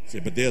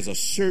 But there's a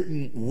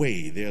certain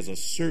way, there's a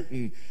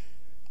certain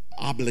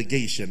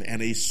obligation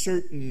and a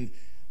certain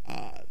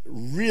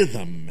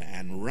rhythm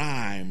and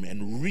rhyme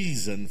and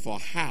reason for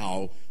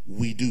how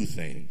we do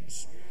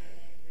things.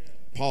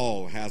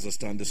 Paul has us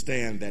to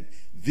understand that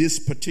this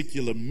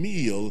particular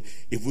meal,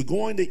 if we're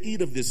going to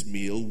eat of this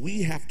meal,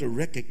 we have to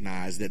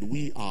recognize that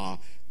we are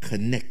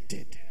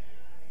connected.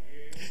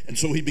 And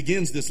so he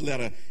begins this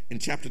letter in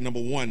chapter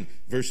number 1,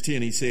 verse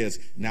 10. He says,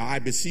 Now I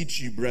beseech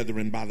you,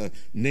 brethren, by the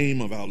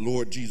name of our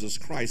Lord Jesus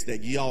Christ,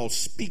 that ye all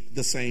speak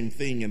the same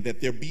thing, and that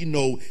there be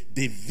no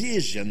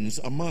divisions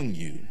among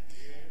you,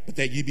 but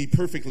that ye be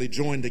perfectly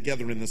joined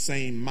together in the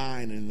same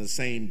mind and in the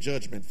same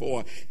judgment.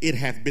 For it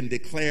hath been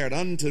declared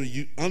unto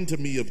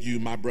me of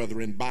you, my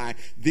brethren, by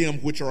them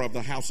which are of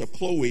the house of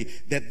Chloe,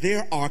 that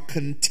there are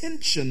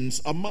contentions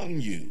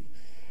among you.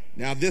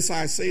 Now this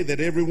I say,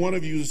 that every one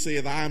of you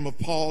saith, I am of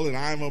Paul, and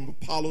I am of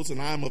Apollos,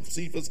 and I am of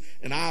Cephas,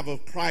 and I am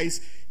of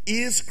Christ.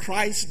 Is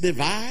Christ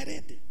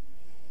divided?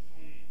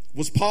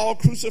 Was Paul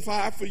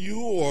crucified for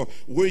you, or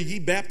were ye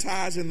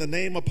baptized in the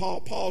name of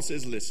Paul? Paul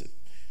says, listen,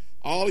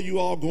 all of you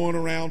all going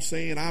around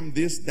saying I'm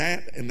this,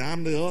 that, and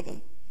I'm the other,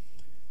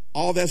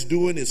 all that's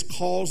doing is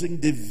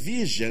causing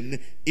division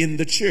in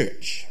the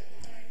church.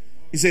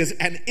 He says,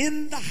 and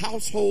in the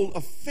household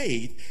of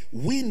faith,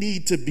 we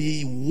need to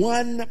be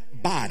one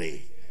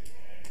body,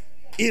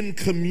 in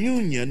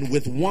communion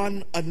with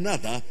one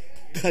another,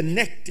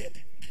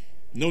 connected.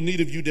 No need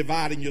of you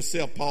dividing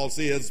yourself, Paul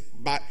says,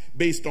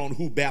 based on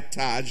who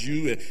baptized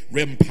you.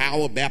 Rem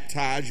Powell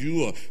baptized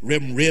you, or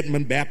Rem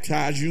Redmond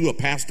baptized you, or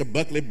Pastor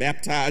Buckley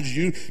baptized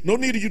you. No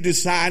need of you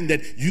deciding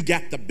that you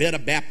got the better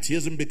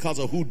baptism because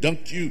of who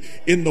dunked you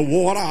in the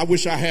water. I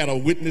wish I had a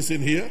witness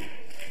in here.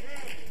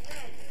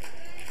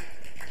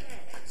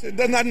 It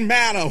doesn't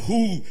matter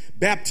who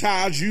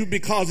baptized you,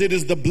 because it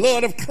is the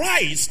blood of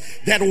Christ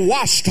that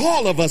washed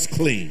all of us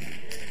clean.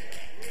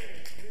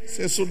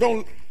 So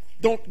don't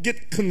Don't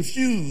get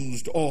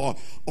confused or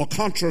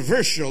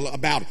controversial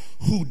about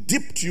who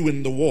dipped you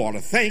in the water.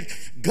 Thank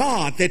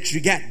God that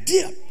you got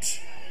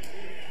dipped.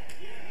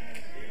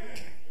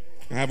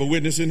 I have a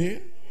witness in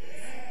here.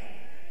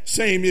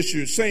 Same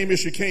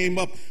issue came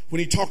up when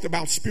he talked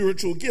about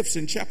spiritual gifts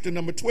in chapter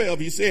number 12.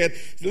 He said,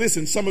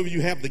 listen, some of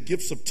you have the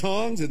gifts of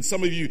tongues, and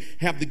some of you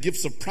have the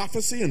gifts of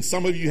prophecy, and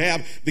some of you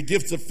have the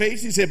gifts of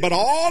faith. He said, but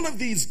all of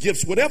these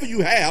gifts, whatever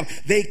you have,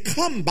 they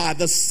come by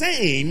the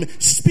same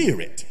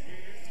Spirit.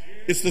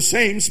 It's the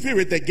same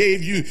Spirit that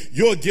gave you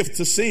your gift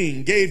to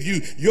sing, gave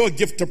you your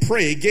gift to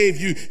pray, gave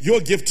you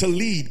your gift to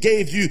lead,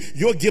 gave you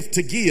your gift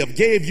to give,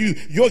 gave you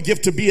your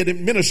gift to be an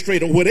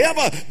administrator.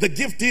 Whatever the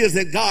gift is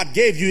that God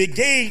gave you,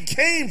 it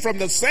came from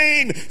the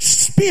same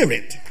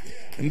Spirit.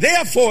 And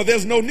therefore,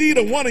 there's no need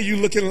of one of you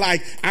looking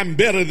like I'm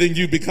better than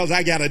you because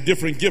I got a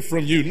different gift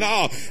from you.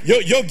 No,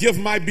 your gift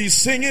might be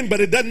singing, but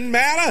it doesn't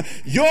matter.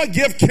 Your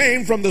gift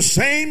came from the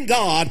same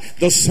God,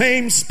 the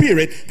same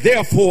Spirit.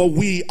 Therefore,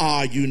 we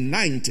are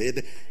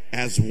united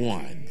as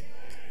one.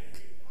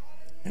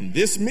 And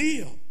this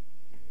meal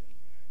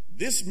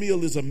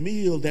is a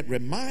meal that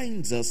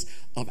reminds us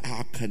of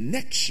our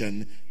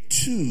connection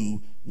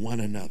to one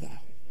another.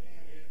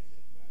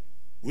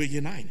 We're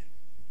united.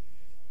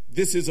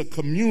 This is a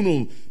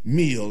communal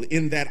meal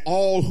in that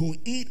all who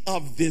eat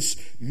of this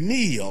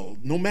meal,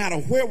 no matter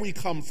where we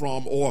come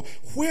from or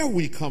where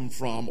we come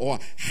from or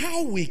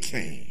how we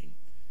came,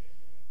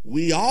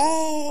 we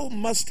all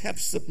must have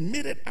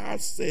submitted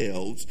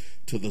ourselves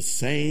to the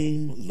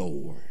same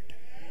Lord,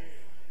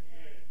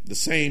 the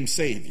same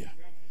Savior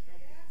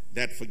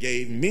that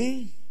forgave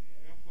me,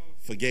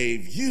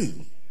 forgave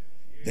you,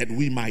 that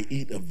we might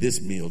eat of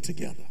this meal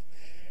together.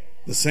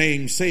 The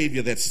same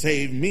Savior that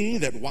saved me,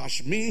 that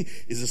washed me,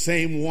 is the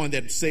same one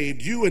that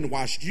saved you and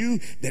washed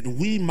you, that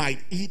we might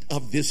eat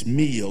of this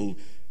meal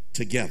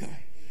together.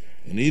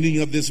 And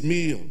eating of this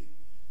meal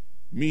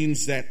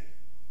means that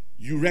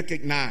you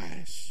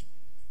recognize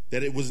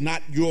that it was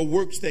not your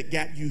works that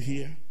got you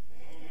here.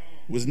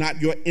 It was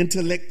not your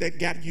intellect that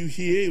got you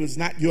here. It was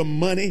not your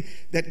money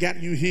that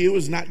got you here. It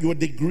was not your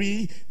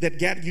degree that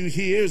got you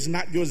here. It's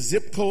not your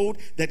zip code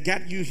that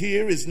got you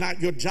here. It's not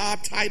your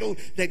job title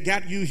that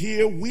got you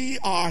here. We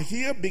are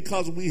here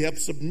because we have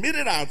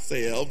submitted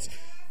ourselves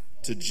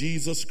to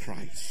Jesus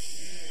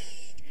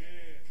Christ,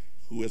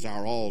 who is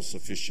our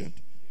all-sufficient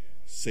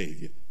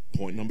Savior.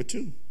 Point number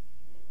two.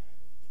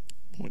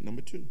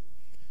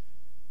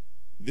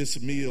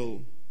 This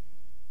meal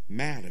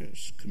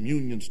matters.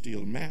 Communion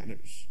still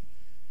matters,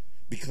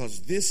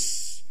 because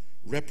this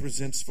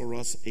represents for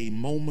us a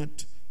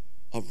moment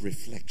of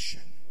reflection.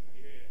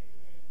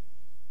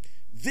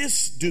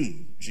 This do,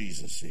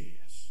 Jesus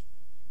says,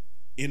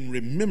 in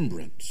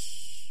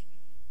remembrance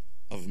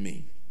of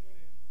me.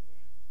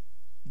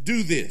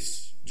 Do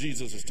this.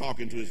 Jesus is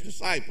talking to his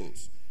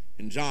disciples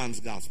in John's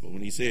gospel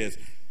when he says,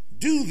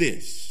 do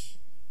this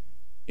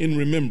in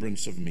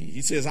remembrance of me.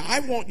 He says,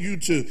 I want you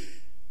to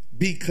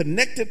be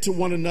connected to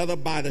one another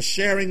by the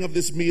sharing of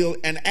this meal,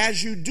 and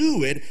as you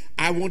do it,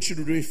 I want you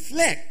to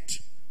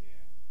reflect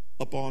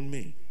upon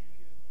me.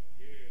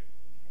 He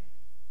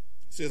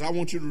says, I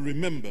want you to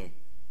remember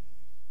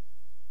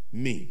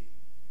me.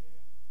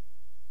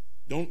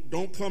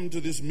 Don't come to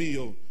this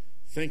meal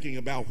thinking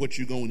about what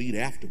you're going to eat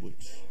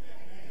afterwards.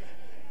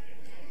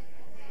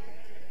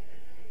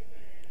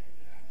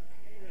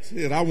 He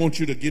said, I want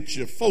you to get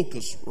your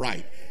focus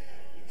right.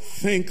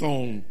 Think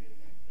on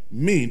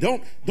me.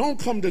 Don't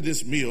come to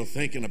this meal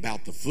thinking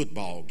about the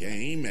football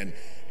game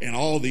and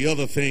all the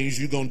other things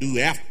you're going to do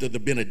after the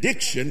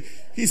benediction.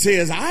 He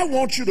says, I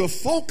want you to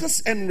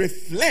focus and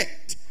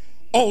reflect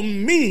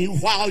on me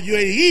while you're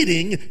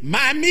eating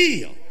my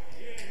meal.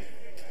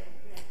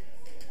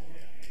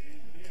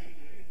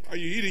 Are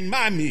you eating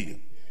my meal?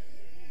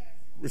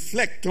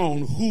 Reflect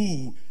on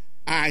who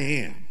I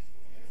am.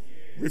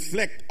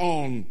 Reflect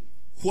on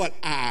what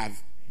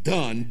I've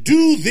done.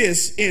 Do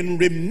this in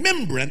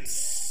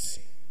remembrance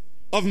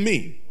of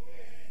me,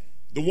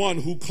 the one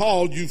who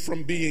called you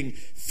from being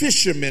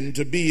fishermen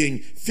to being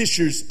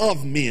fishers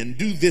of men.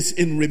 Do this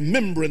in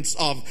remembrance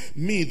of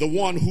me, the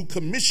one who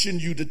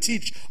commissioned you to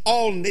teach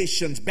all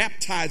nations,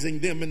 baptizing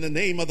them in the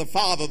name of the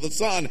Father, the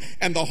Son,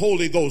 and the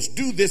Holy Ghost.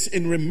 Do this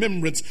in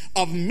remembrance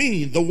of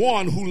me, the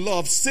one who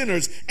loved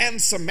sinners and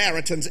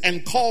Samaritans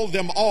and called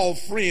them all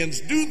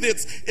friends. Do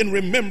this in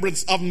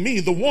remembrance of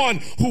me, the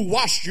one who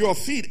washed your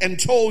feet and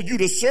told you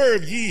to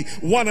serve ye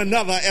one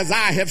another as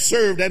I have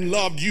served and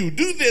loved you.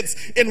 Do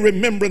this in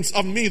remembrance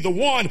of me, the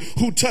one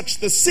who touched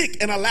the sick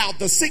and allowed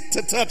the sick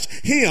to touch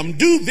him.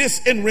 Do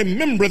this in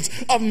remembrance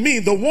of me,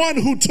 the one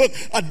who took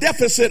a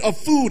deficit of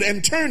food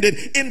and turned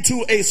it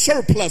into a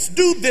surplus.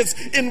 Do this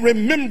in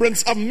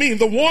remembrance of me,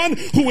 the one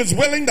who is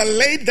willing to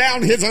lay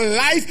down his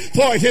life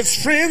for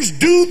his friends.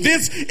 Do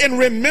this in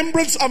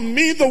remembrance of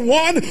me, the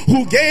one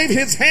who gave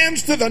his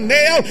hands to the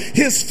nail,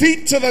 his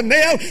feet to the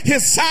nail,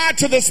 his side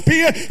to the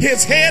spear,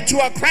 his head to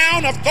a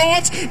crown of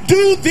thorns.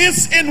 Do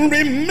this in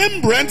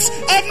remembrance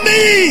of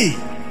me.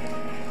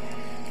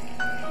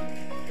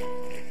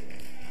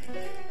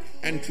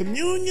 And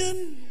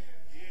communion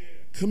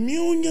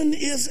Communion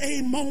is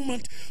a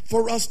moment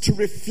for us to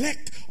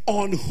reflect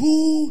on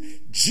who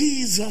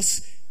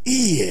Jesus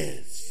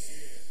is.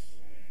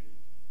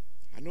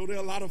 I know there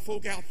are a lot of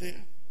folk out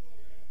there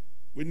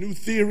with new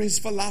theories,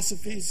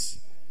 philosophies,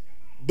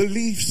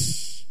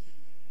 beliefs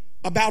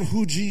about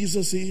who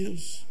Jesus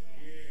is.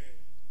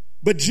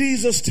 But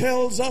Jesus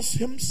tells us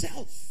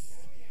himself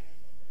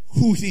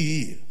who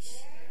he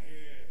is.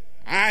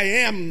 I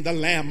am the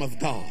Lamb of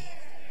God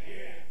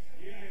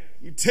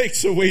who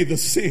takes away the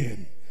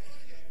sin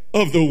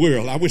of the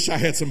world. I wish I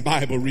had some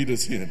Bible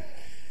readers here.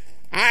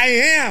 I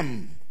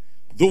am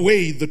the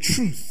way, the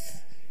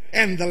truth,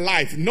 and the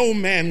life. No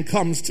man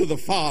comes to the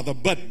Father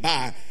but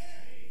by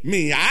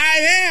me.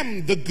 I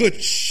am the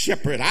good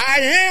shepherd. I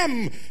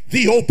am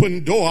the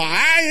open door.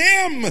 I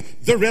am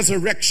the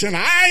resurrection.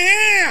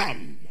 I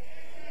am.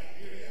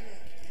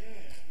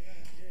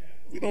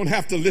 We don't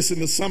have to listen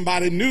to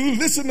somebody new.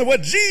 Listen to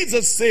what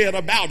Jesus said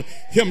about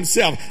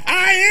himself.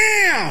 I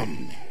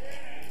am.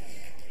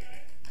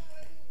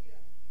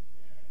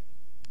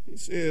 He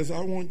says, I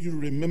want you to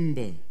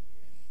remember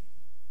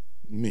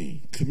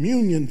me.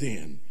 Communion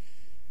then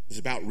is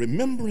about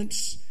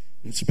remembrance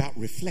and it's about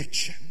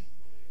reflection.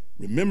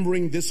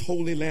 Remembering this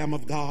holy Lamb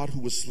of God who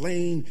was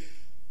slain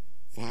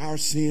for our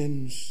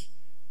sins.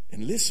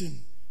 And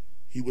listen,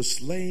 he was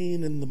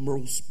slain in the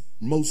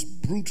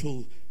most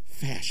brutal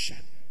fashion.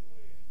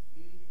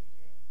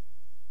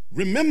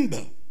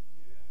 Remember,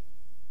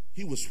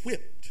 he was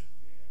whipped.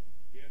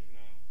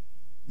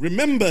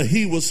 Remember,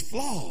 he was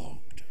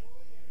flogged.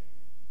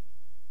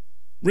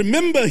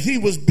 Remember, he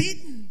was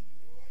beaten.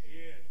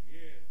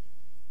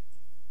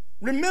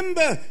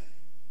 Remember,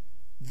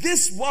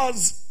 this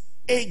was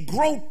a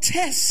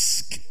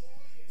grotesque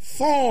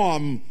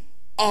form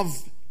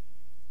of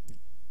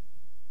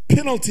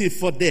penalty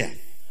for death.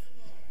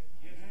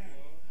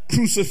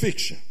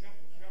 Crucifixion.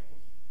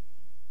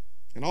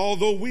 And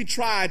although we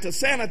try to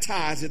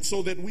sanitize it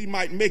so that we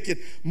might make it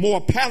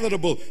more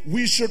palatable,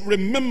 we should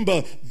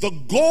remember the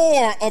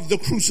gore of the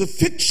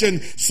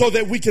crucifixion so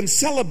that we can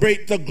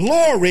celebrate the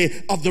glory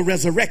of the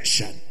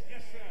resurrection.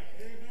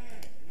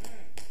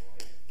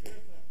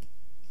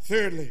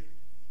 Thirdly,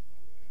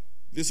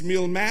 this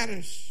meal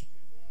matters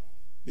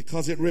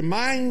because it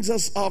reminds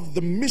us of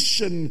the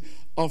mission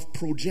of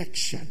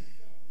projection.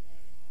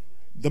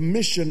 The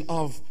mission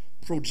of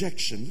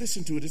projection.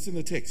 Listen to it, it's in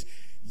the text.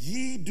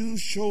 Ye do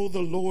show the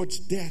Lord's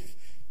death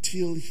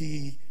till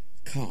he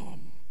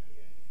come.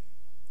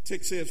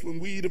 Text says, when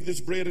we eat of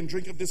this bread and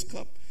drink of this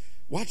cup,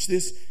 watch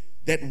this,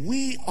 that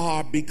we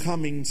are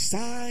becoming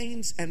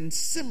signs and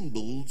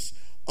symbols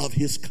of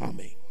his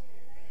coming.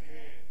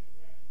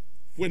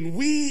 When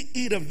we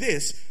eat of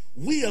this,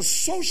 we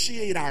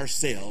associate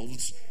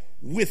ourselves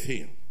with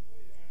him.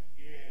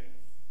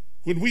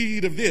 When we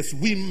eat of this,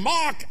 we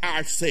mark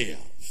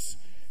ourselves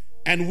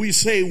and we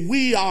say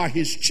we are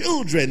his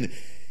children.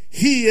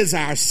 He is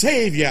our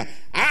Savior.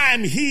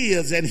 I'm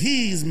his and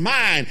he's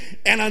mine.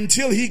 And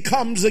until he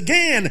comes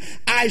again,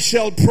 I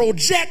shall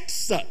project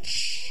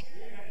such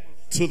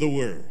to the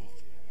world.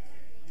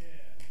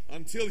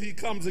 Until he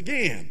comes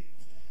again,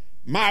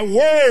 my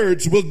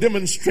words will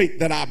demonstrate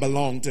that I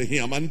belong to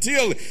him.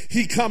 Until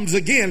he comes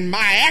again,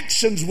 my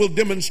actions will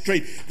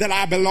demonstrate that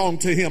I belong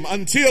to him.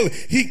 Until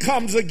he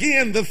comes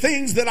again, the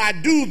things that I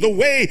do, the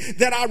way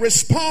that I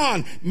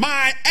respond,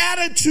 my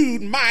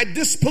attitude, my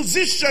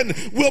disposition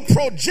will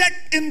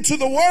project into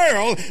the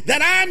world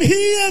that I'm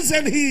his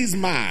and he's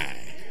mine.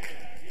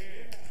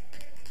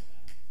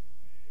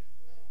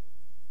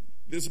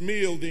 This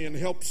meal then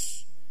helps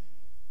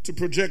to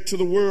project to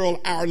the world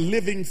our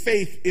living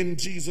faith in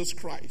Jesus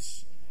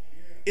Christ.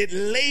 It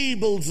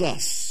labels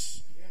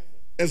us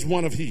as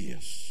one of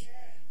his.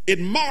 It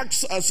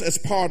marks us as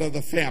part of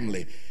the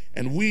family.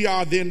 And we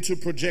are then to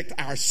project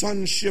our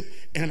sonship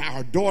and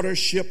our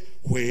daughtership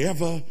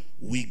wherever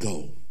we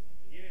go.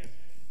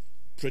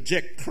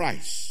 Project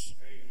Christ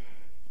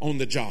on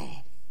the job.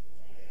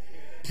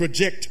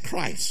 Project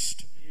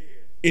Christ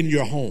in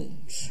your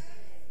homes.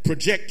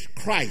 Project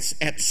Christ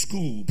at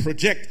school.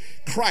 Project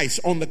Christ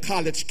on the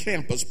college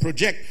campus.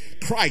 Project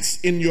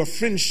Christ in your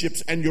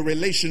friendships and your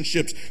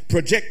relationships.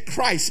 Project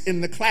Christ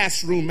in the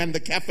classroom and the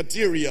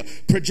cafeteria.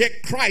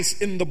 Project Christ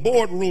in the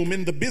boardroom,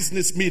 in the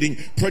business meeting.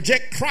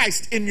 Project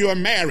Christ in your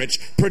marriage.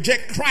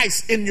 Project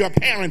Christ in your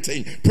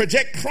parenting.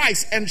 Project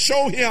Christ and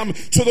show him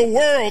to the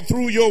world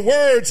through your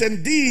words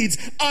and deeds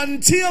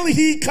until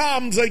he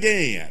comes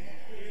again.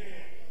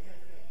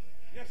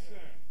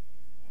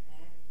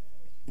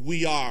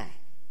 We are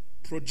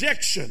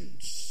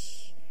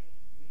projections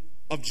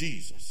of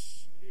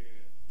Jesus.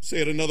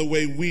 Say it another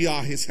way, we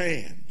are his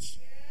hands.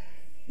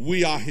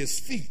 We are his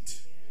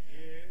feet.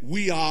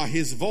 We are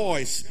his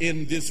voice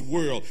in this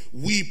world.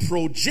 We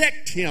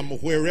project him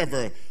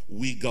wherever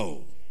we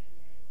go,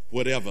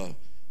 whatever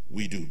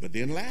we do. But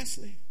then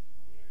lastly,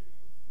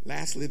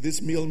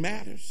 this meal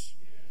matters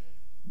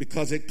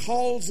because it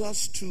calls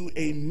us to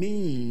a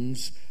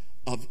means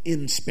of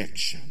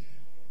inspection.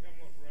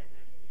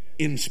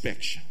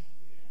 Inspection.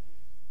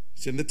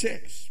 It's in the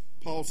text.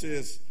 Paul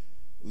says,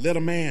 let a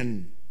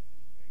man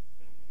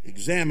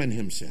examine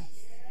himself.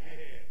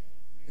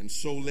 And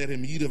so let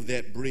him eat of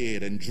that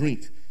bread and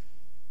drink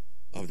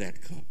of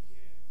that cup.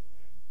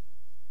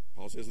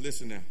 Paul says,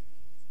 listen now,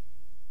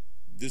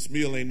 this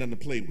meal ain't nothing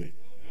to play with.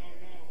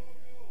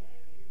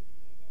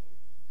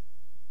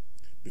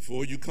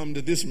 Before you come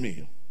to this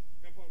meal,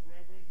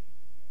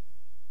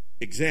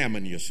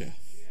 examine yourself.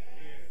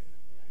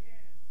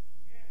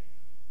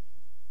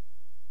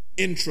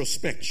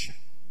 Introspection.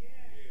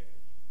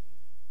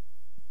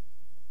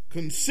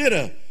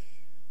 Consider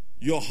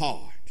your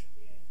heart.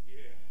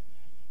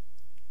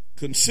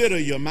 Consider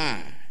your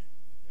mind.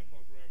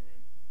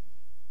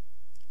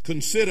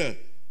 Consider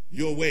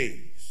your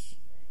ways.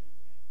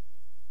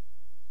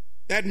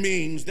 That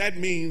means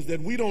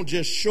that we don't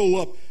just show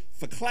up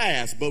for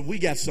class, but we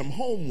got some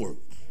homework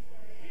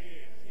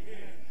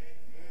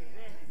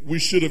we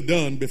should have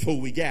done before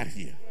we got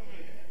here.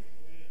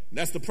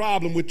 That's the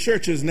problem with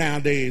churches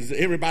nowadays.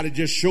 Everybody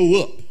just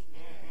show up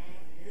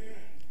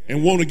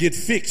and want to get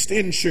fixed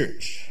in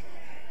church.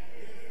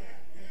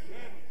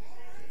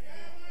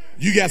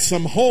 You got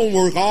some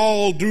homework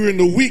all during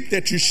the week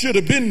that you should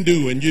have been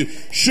doing. You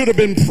should have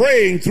been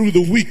praying through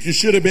the week. You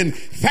should have been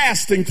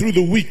fasting through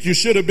the week. You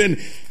should have been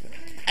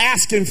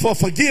asking for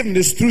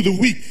forgiveness through the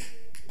week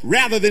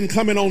rather than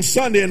coming on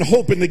Sunday and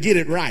hoping to get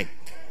it right.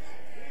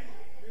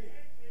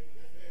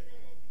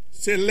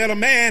 Said, let a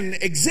man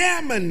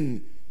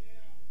examine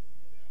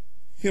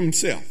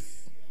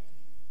himself.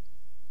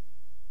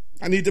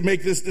 I need to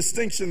make this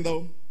distinction,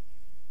 though,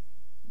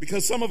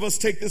 because some of us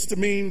take this to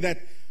mean that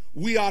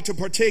we are to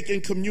partake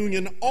in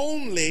communion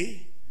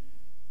only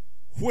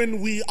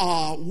when we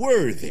are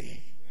worthy,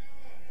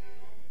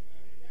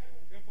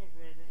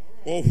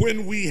 or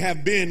when we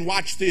have been,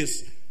 watch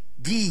this,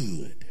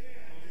 good.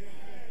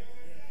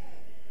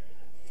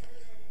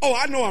 Oh,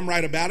 I know I'm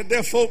right about it. There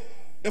are folk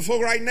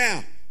right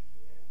now,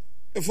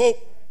 there are folk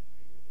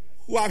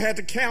who I've had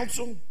to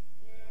counsel,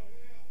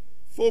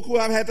 folk who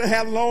I've had to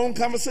have long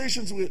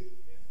conversations with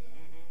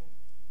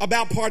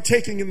about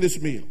partaking in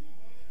this meal.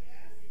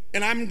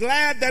 And I'm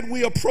glad that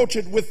we approach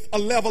it with a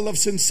level of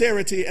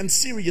sincerity and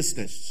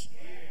seriousness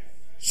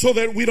so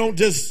that we don't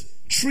just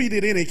treat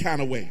it any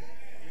kind of way.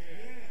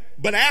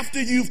 But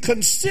after you've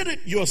considered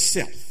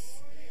yourself,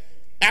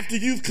 after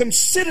you've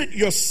considered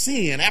your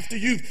sin, after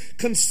you've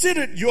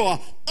considered your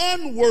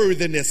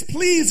unworthiness,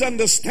 please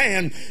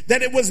understand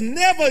that it was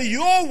never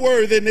your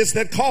worthiness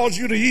that caused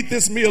you to eat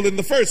this meal in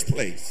the first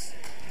place.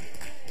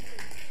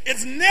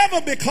 It's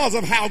never because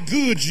of how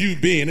good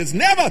you've been. It's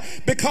never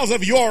because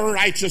of your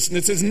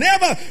righteousness. It's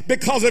never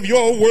because of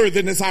your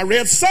worthiness. I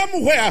read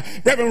somewhere,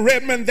 Reverend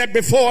Redmond, that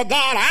before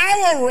God,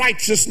 our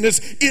righteousness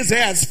is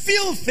as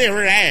filthy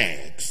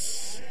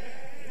rags.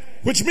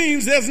 Which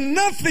means there's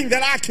nothing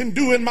that I can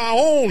do in my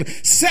own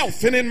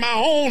self and in my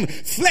own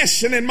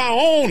flesh and in my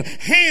own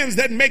hands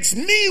that makes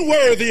me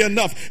worthy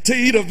enough to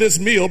eat of this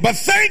meal. But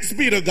thanks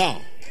be to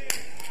God.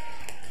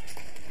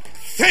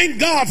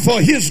 Thank God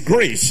for his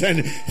grace,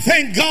 and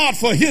thank God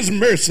for his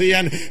mercy,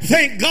 and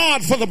thank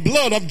God for the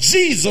blood of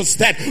Jesus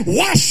that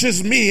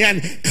washes me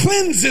and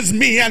cleanses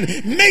me and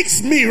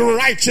makes me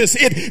righteous.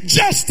 It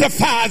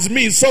justifies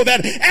me so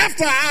that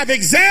after I've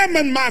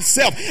examined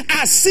myself,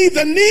 I see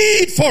the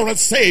need for a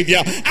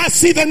Savior. I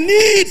see the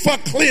need for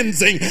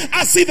cleansing.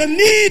 I see the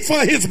need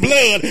for his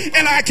blood,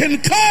 and I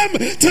can come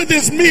to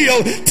this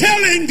meal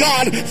telling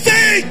God,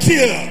 thank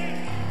you.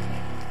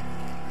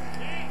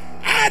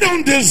 I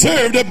don't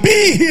deserve to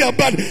be here,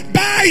 but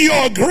by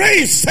your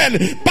grace and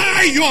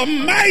by your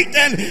might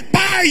and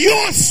by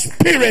your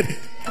spirit,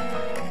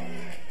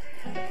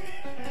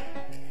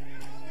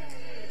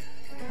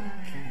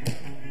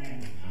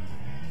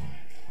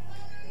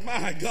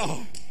 my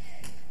God,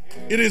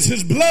 it is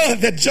his blood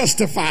that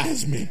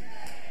justifies me.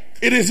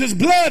 It is his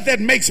blood that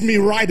makes me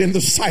right in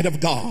the sight of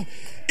God.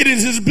 It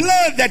is his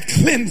blood that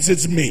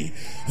cleanses me.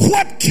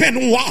 What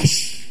can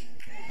wash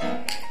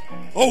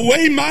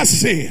away my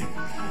sin?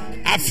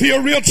 I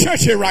feel real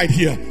churchy right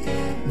here.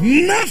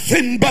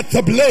 Nothing but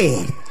the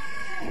blood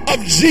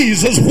of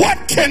Jesus.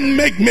 What can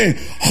make me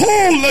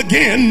whole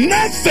again?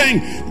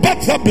 Nothing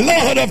but the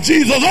blood of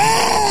Jesus.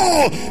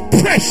 Oh,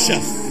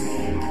 precious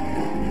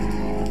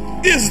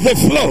is the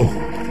flow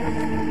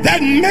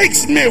that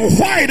makes me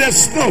white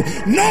as snow.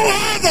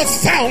 No other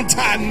fount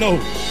I know.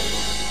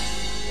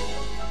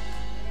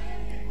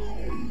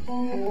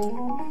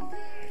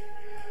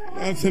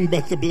 Nothing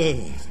but the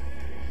blood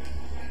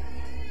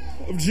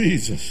of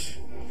Jesus.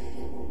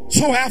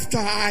 So after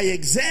I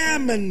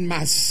examine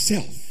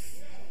myself,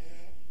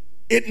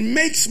 it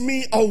makes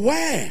me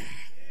aware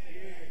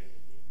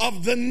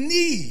of the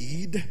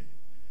need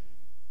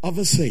of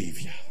a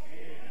Savior.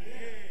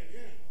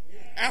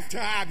 After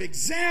I've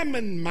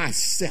examined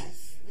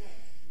myself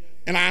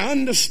and I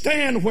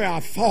understand where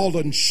I've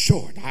fallen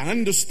short, I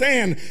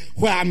understand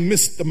where I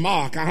missed the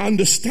mark, I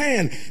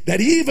understand that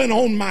even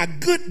on my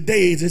good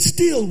days, it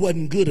still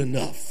wasn't good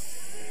enough.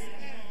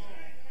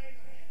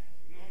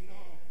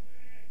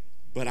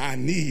 But I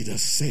need a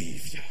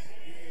Savior.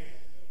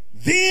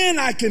 Then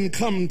I can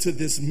come to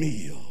this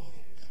meal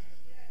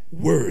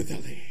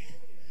worthily.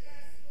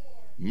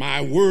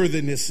 My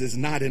worthiness is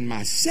not in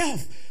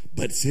myself,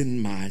 but it's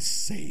in my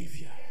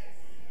Savior.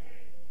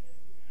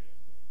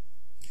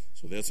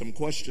 So there's some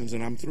questions,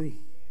 and I'm through.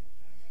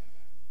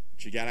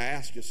 But you got to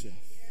ask yourself.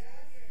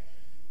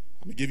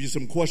 I'm going to give you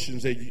some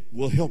questions that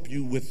will help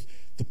you with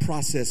the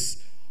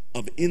process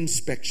of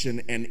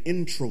inspection and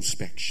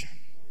introspection.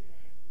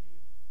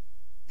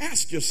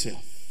 Ask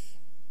yourself,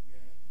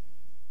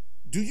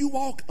 do you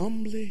walk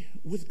humbly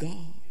with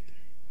God?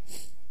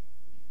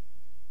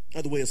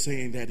 Another way of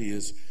saying that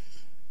is,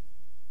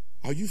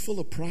 are you full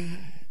of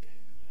pride?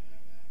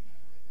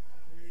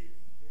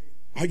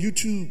 Are you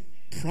too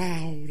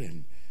proud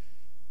and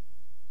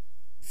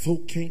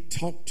folk can't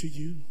talk to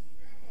you?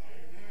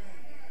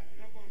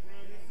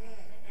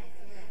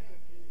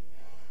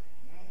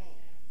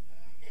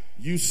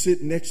 You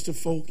sit next to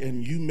folk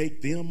and you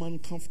make them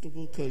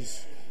uncomfortable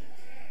because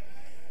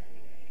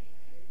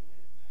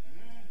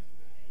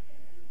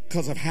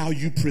of how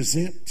you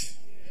present.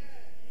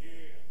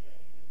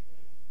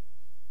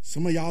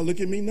 Some of y'all look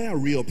at me now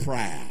real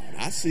proud.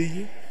 I see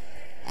you.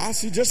 I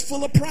see just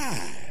full of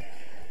pride.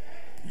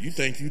 You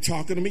think you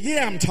talking to me?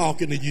 Yeah, I'm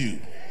talking to you.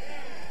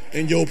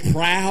 And your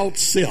proud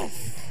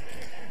self.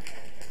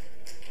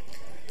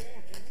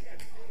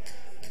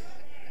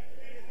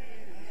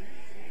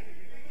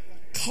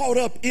 Caught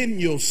up in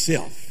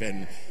yourself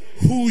and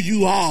who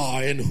you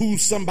are and who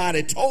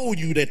somebody told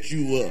you that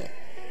you were.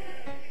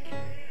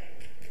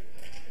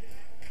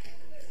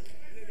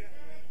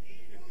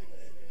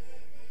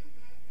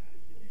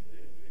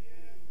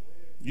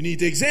 You need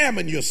to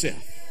examine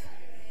yourself.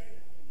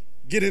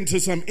 Get into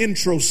some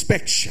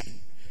introspection.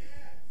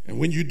 And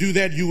when you do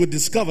that, you will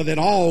discover that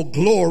all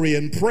glory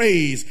and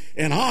praise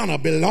and honor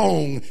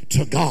belong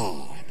to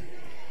God.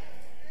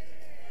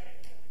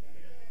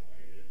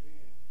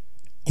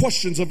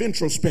 Questions of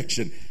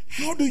introspection.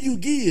 How do you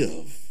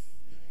give?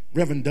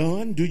 Reverend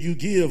Dunn, do you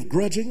give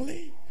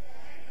grudgingly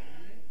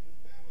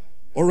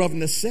or of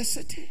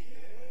necessity?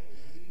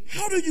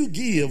 How do you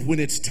give when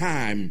it's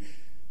time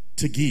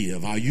to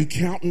give? Are you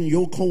counting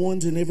your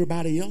coins and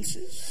everybody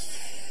else's?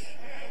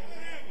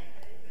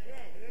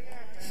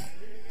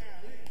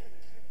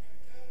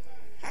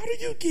 How do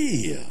you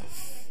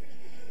give?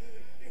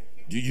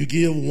 Do you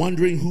give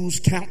wondering who's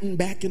counting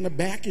back in the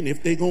back and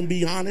if they're going to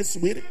be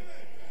honest with it?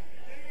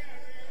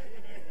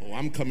 Oh,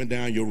 I'm coming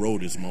down your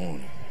road this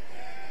morning.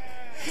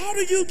 How do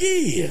you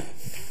give?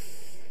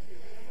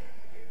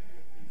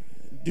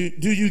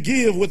 Do you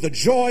give with a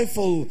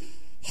joyful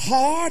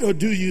heart, or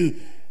do you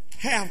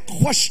have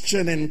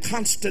question and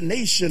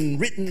consternation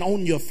written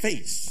on your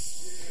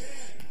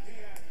face?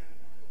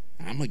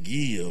 I'm a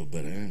give,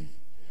 but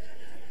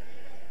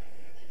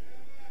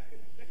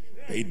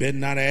they better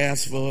not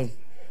ask for.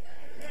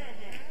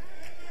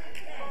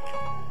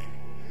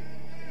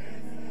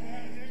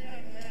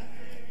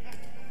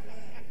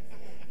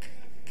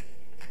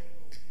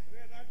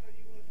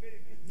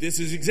 This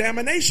is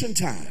examination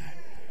time,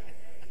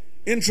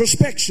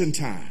 introspection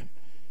time.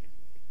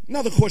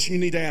 Another question you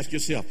need to ask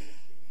yourself: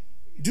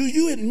 do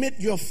you admit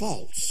your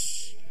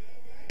faults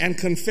and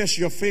confess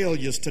your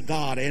failures to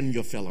God and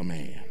your fellow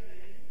man?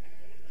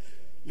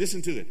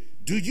 Listen to it.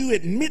 Do you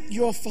admit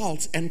your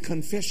faults and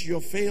confess your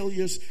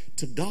failures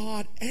to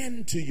God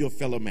and to your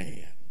fellow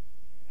man?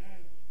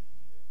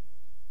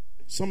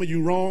 Some of you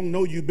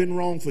know you've been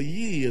wrong for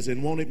years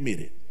and won't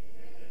admit it.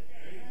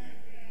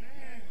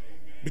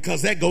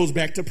 Because that goes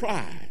back to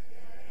pride.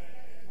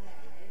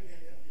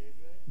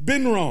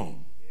 Been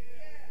wrong.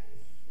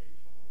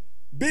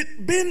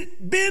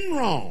 Been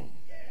wrong.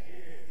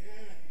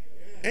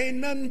 Ain't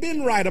nothing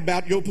been right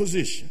about your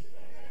position.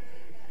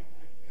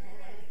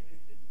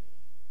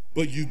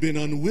 But you've been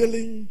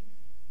unwilling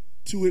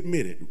to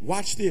admit it.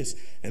 Watch this.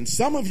 And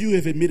some of you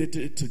have admitted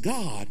it to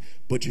God,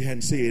 but you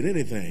hadn't said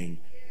anything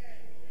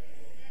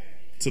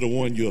to the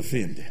one you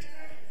offended.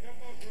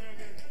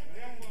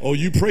 Oh,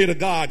 you pray to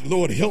God,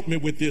 Lord, help me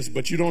with this,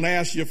 but you don't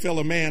ask your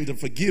fellow man to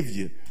forgive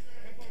you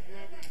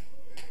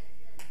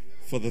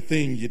for the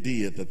thing you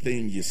did, the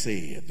thing you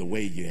said, the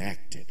way you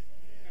acted.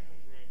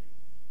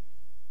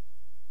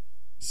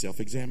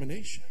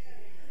 Self-examination.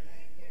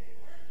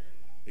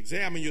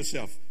 Examine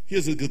yourself.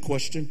 Here's a good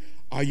question.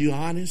 Are you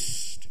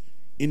honest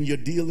in your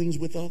dealings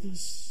with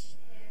others?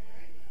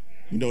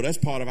 You know, that's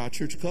part of our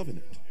church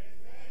covenant.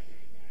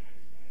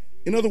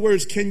 In other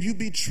words, can you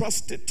be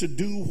trusted to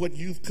do what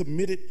you've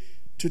committed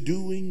to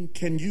doing?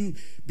 Can you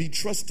be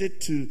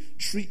trusted to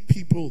treat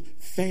people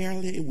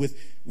fairly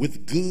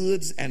with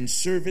goods and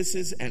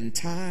services and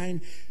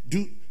time?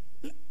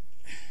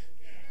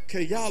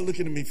 Okay, y'all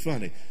looking at me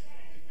funny.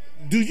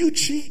 Do you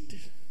cheat?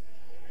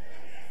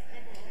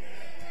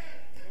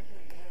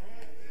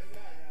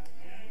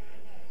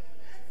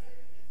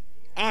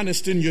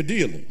 Honest in your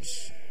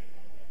dealings.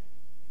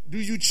 Do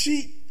you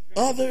cheat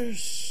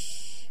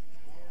others?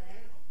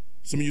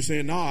 Some of you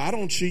saying, no, I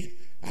don't cheat.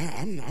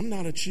 I'm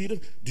not a cheater.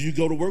 Do you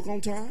go to work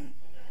on time?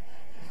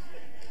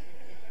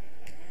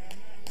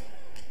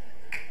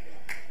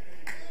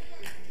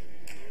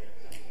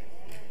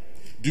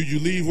 Do you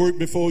leave work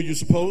before you're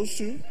supposed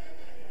to?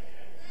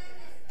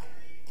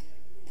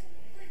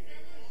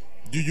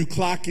 Do you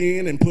clock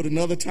in and put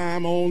another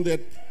time on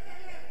that?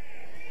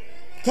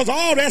 Because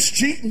all that's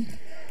cheating.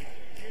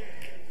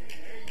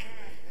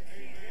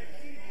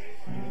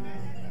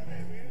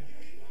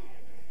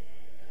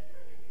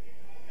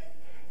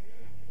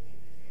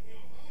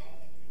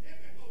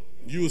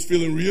 You was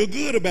feeling real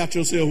good about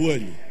yourself,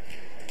 wasn't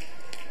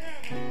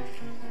you?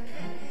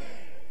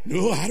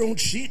 No, I don't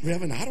cheat,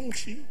 Reverend. I don't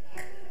cheat.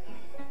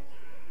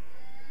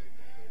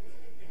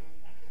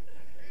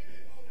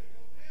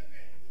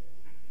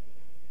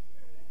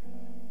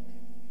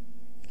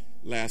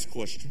 Last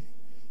question.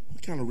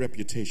 What kind of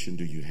reputation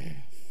do you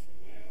have?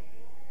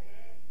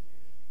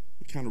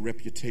 What kind of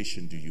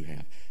reputation do you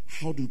have?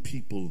 How do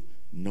people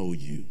know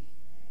you?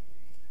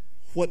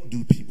 What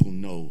do people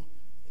know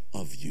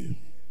of you?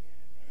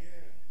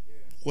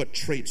 What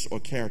traits or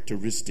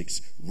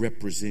characteristics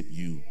represent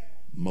you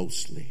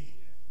mostly?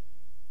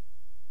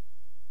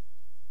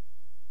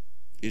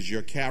 Is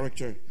your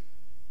character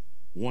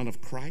one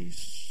of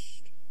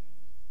Christ?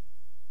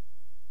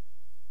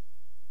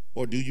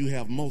 Or do you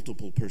have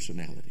multiple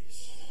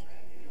personalities?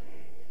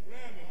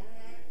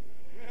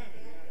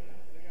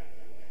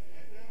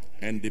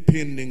 And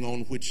depending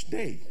on which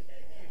day,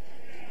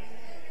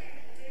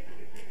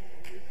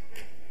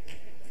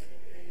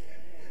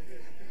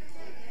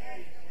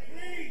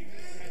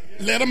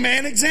 let a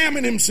man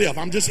examine himself.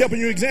 I'm just helping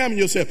you examine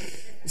yourself.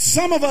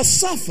 Some of us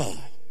suffer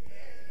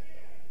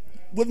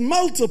with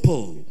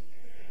multiple.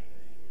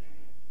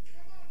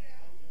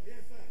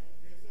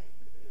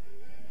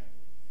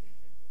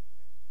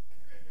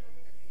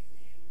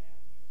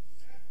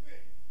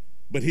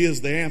 But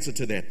here's the answer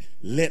to that.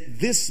 Let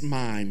this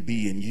mind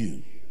be in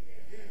you,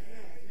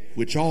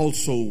 which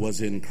also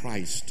was in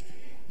Christ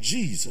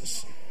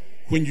Jesus.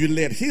 When you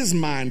let his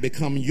mind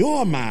become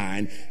your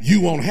mind, you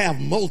won't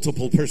have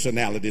multiple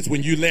personalities.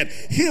 When you let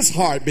his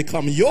heart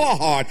become your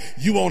heart,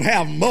 you won't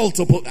have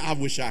multiple. I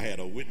wish I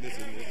had a witness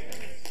in this.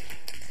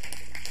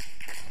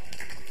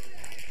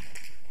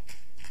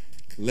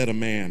 Let a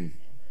man,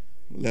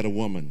 let a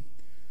woman,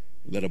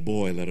 let a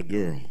boy, let a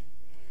girl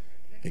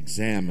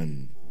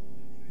examine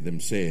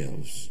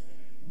themselves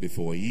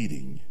before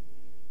eating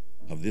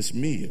of this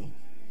meal,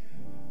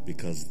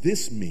 because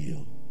this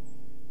meal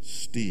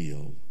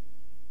still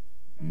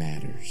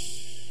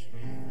matters.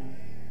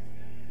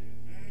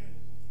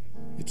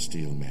 It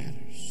still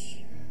matters.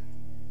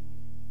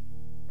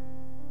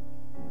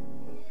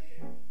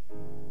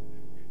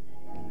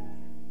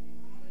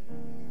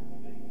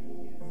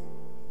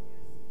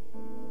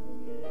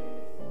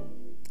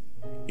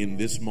 In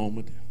this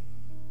moment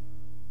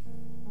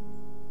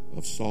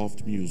of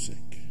soft music,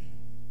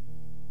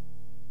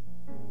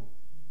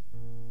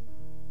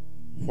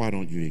 why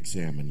don't you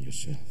examine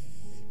yourself?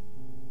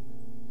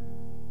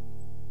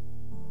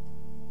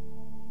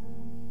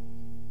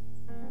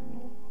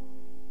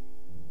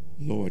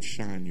 Lord,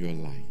 shine your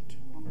light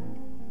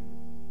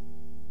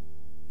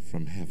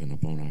from heaven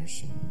upon our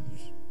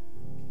souls.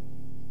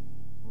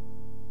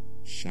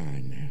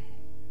 Shine now.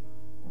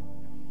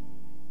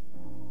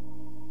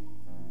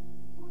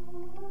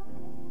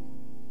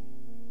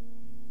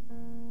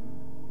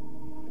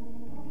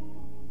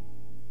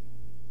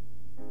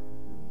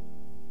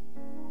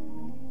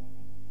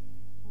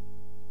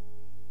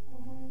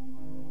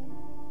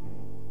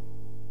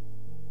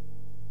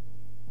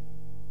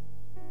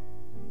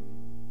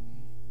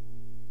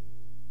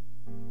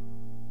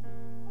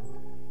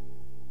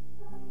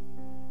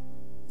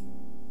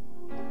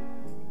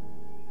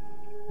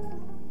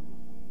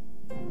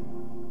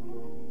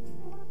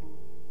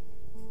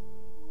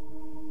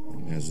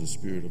 As the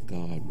Spirit of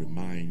God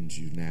reminds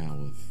you now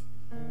of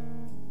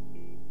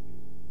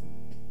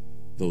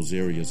those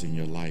areas in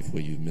your life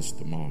where you've missed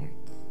the mark,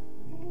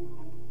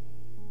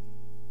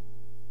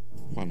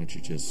 why don't you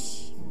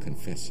just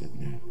confess it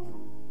now?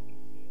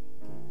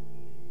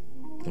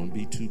 Don't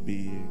be too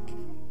big.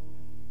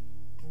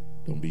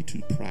 Don't be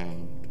too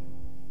proud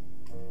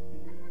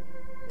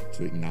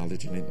to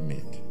acknowledge and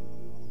admit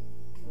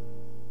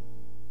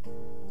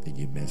that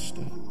you messed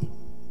up.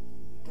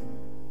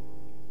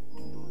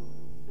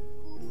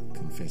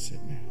 Confess it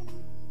now.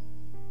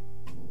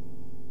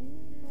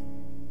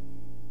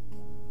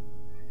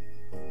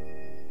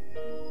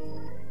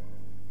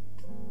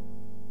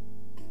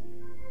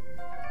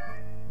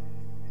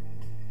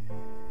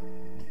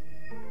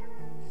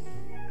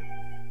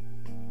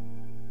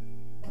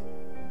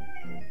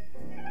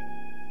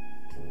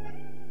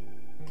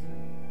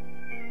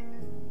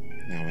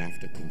 Now,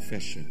 after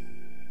confession,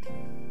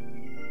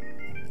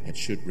 it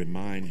should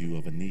remind you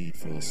of a need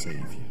for a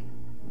Savior.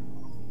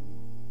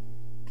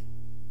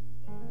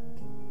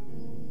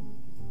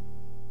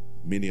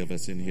 Many of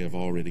us in here have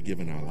already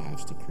given our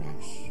lives to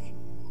Christ.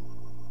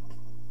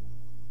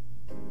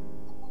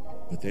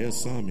 But there are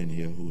some in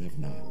here who have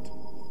not.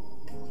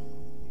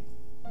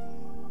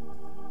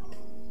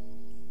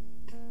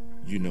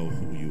 You know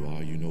who you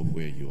are. You know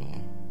where you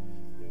are.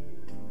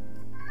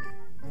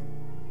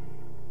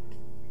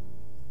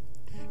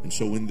 And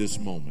so in this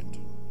moment,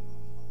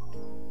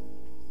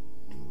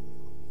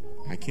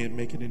 I can't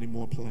make it any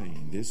more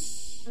plain.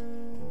 This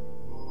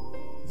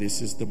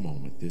This is the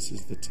moment. This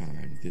is the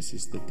time. This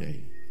is the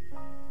day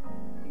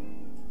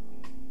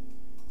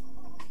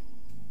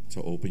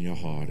to open your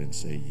heart and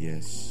say,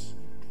 yes,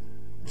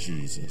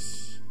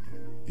 Jesus,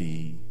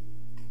 be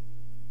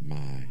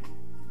my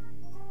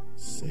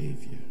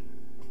Savior.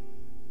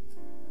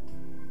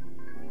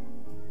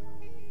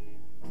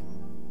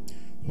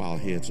 While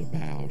heads are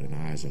bowed and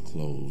eyes are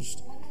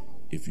closed,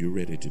 if you're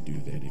ready to do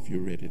that, if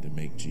you're ready to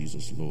make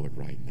Jesus Lord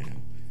right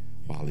now,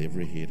 while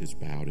every head is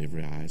bowed,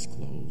 every eye is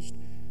closed,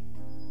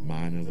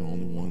 mine are the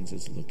only ones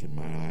that's looking,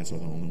 my eyes are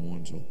the only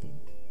ones open.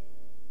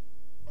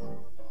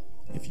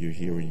 If you're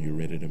here and you're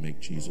ready to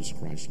make Jesus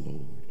Christ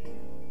Lord,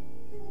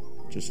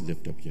 just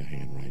lift up your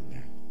hand right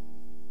now.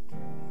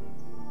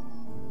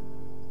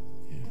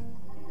 Yeah.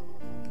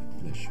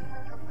 God bless you.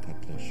 God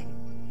bless you.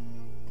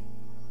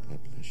 God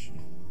bless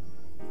you.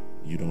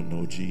 You don't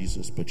know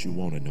Jesus, but you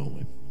want to know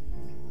him.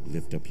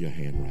 Lift up your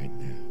hand right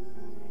now.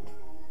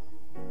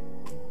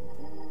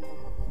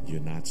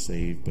 You're not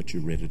saved, but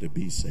you're ready to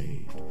be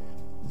saved.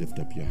 Lift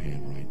up your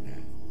hand right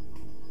now.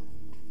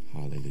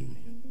 Hallelujah.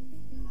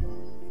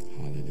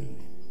 Hallelujah.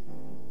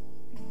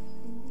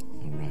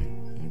 All right,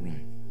 all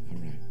right, all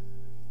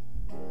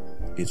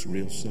right. It's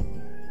real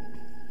simple.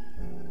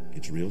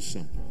 It's real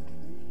simple.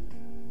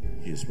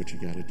 Here's what you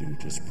got to do.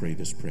 Just pray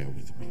this prayer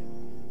with me.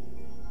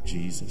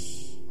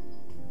 Jesus,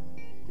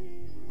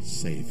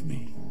 save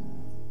me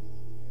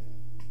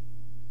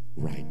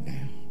right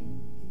now.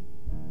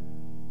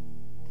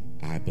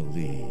 I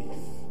believe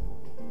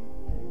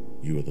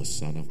you are the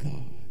Son of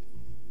God,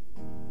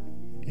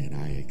 and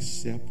I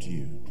accept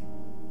you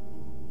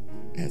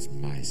as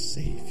my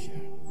Savior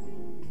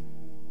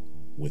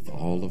with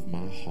all of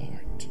my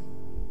heart.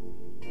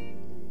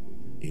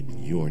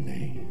 In your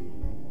name,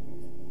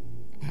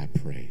 I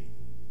pray.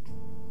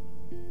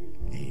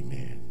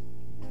 Amen.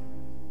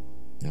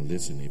 Now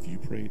listen, if you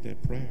prayed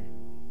that prayer,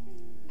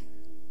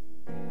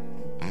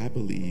 I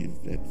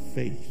believe that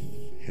faith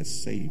has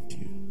saved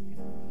you.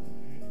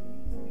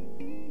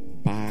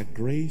 By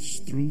grace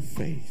through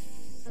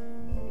faith,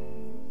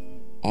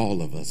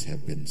 all of us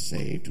have been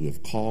saved who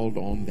have called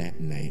on that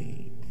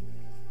name,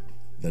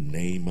 the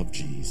name of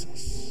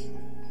Jesus.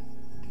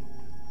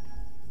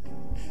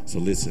 So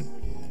listen,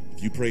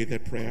 if you prayed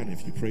that prayer, and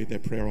if you prayed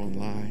that prayer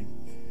online,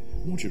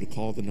 I want you to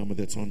call the number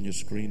that's on your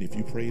screen. If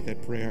you prayed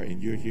that prayer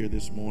and you're here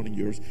this morning,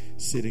 you're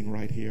sitting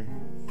right here,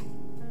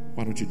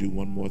 why don't you do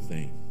one more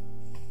thing?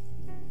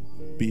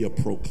 Be a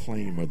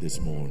proclaimer this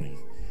morning.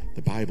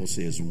 The Bible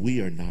says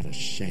we are not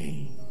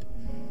ashamed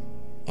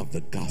of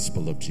the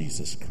gospel of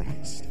Jesus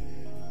Christ.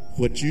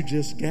 What you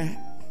just got,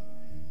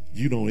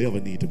 you don't ever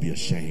need to be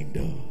ashamed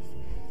of.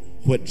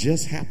 What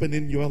just happened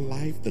in your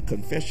life, the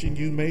confession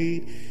you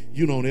made,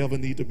 you don't ever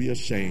need to be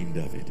ashamed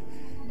of it.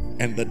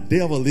 And the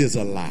devil is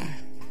a lie.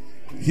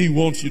 He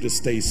wants you to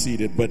stay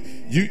seated, but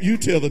you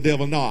tell the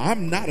devil, no,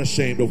 I'm not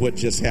ashamed of what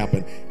just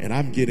happened, and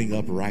I'm getting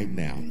up right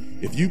now.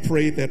 If you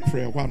prayed that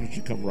prayer, why don't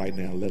you come right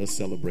now? Let us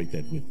celebrate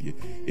that with you.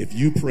 If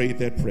you prayed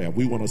that prayer,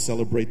 we want to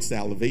celebrate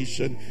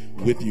salvation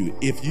with you.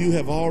 If you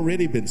have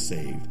already been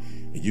saved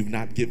and you've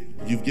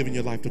given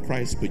your life to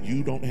Christ, but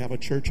you don't have a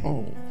church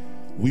home,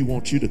 we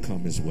want you to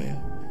come as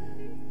well.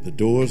 The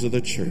doors of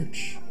the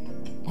church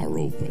are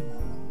open.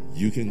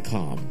 You can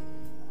come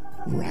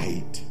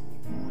right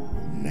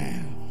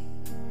now.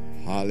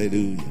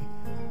 Hallelujah.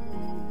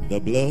 The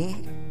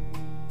blood.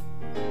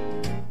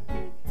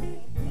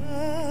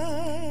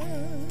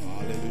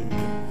 Hallelujah.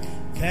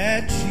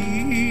 That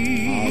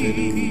Jesus.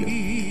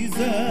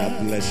 God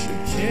bless you.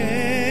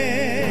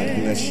 God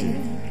bless you.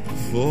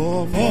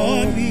 For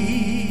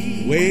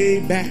me. Way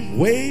back.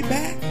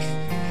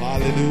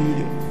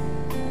 Hallelujah.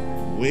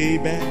 Way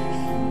back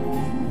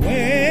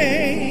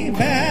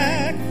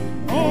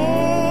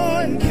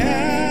on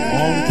Calvary.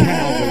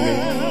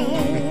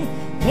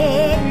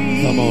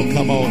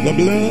 Come on. The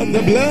blood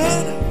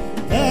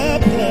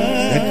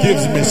that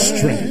gives me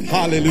strength.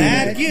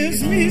 Hallelujah.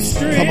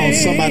 Come on,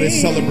 somebody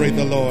celebrate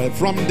the Lord.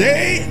 From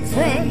day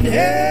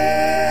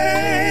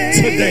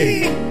to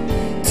day.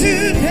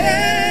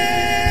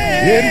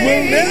 It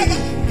will never.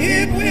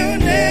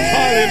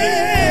 Hallelujah.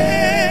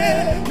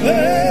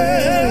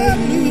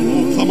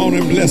 Come on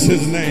and bless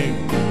his name.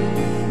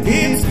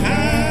 It's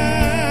power.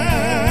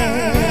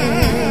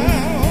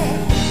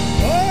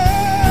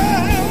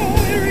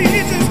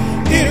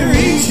 It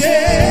reaches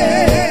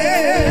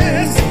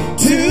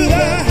to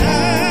the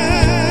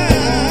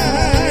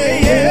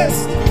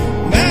highest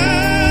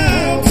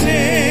mountain.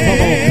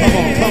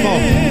 Come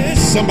on.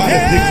 Somebody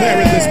declare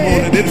it this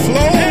morning. It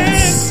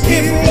flows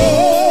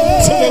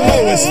to the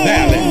lowest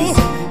valleys.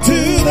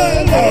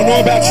 I don't know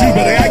about you,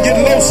 but I get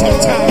low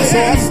sometimes. So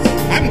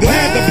I'm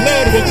glad the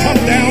blood will come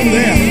down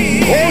there.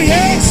 Oh,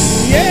 yes.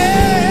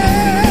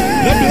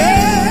 The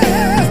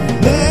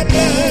blood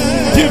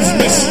gives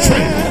me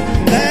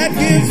strength. That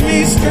gives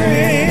me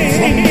strength.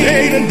 From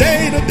day to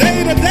day.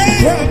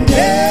 From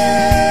day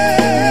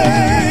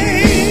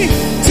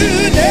to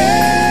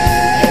day.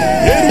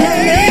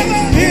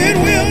 It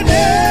will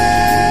never.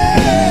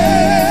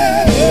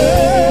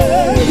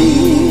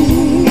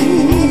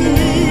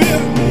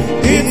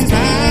 It's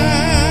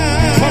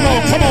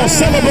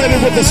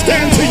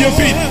Stand to your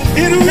feet.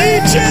 It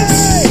reaches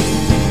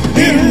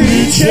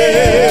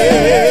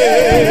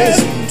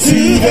to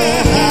the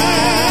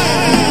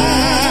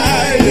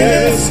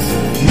highest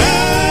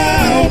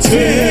mountain.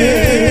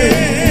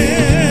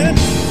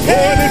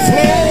 And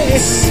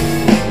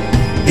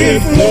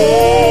it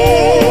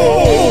flows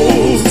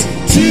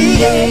to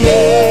the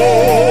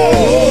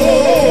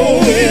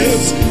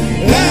lowest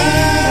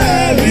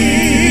valley.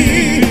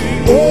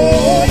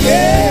 Oh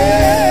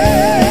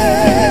yes,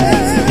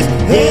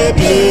 the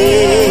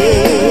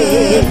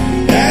blood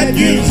that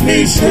gives me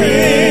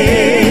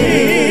strength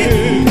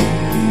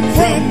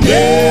from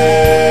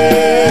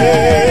day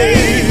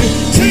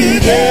to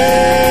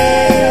day,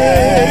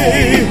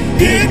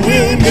 it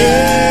will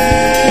never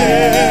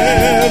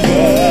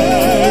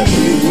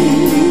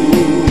lose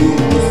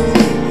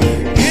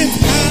its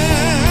power.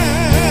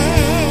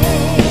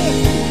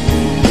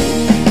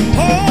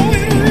 Oh,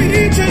 it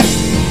reaches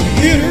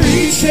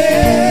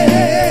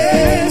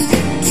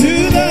to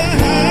the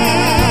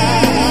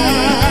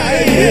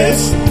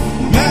highest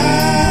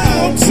mountain.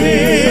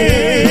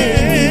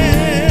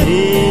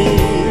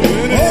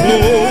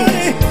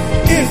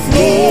 It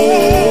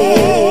flows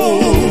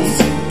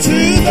to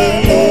the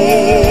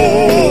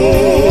lowest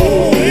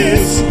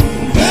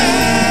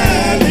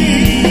valley.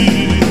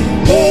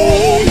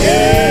 Oh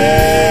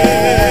yes,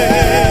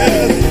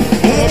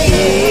 the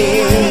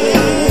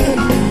blood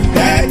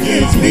that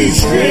gives me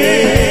strength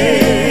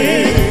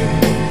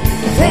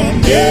from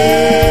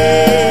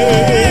day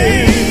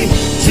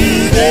to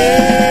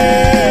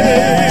day,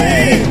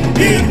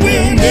 it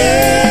will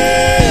never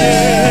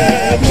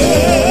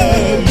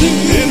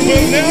lose. It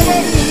will never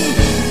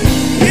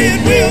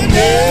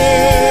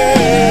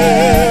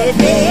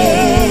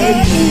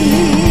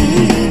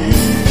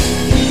lose.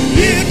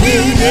 It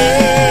will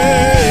never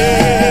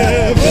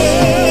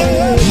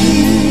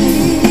lose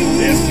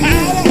its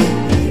power.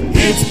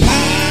 Its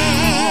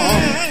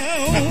power.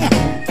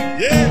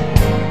 Yeah,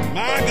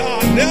 my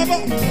God, never.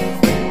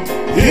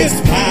 Its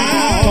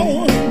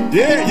power.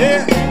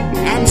 Yeah.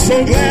 I'm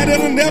so glad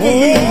it'll never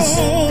lose.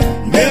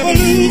 Never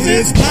lose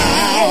its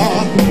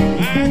power.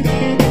 My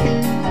God.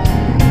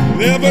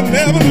 Never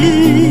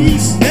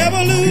lose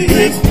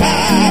its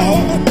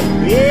power.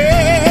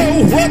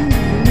 Oh,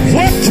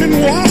 what can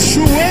wash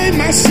away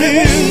my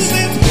sins?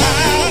 Its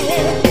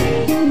power.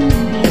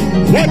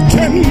 What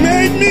can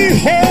make me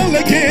whole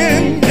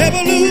again?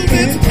 Never lose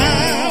its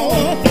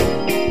power.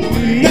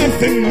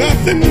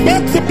 Nothing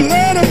but the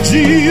blood of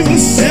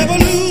Jesus. Never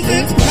lose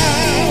its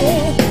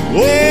power.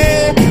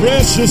 Oh,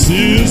 precious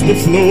is the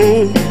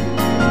flow.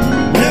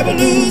 Never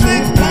lose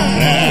its power.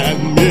 That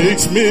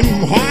makes me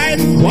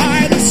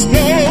white as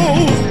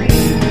snow.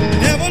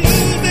 Never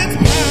lose its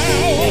power.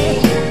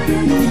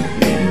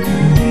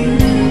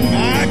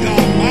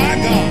 My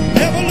God,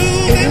 never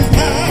lose its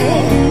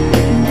power.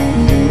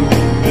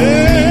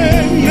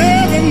 Yeah,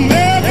 never.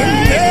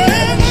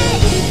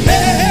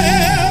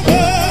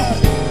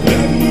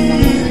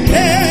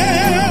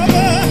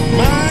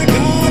 My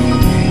God,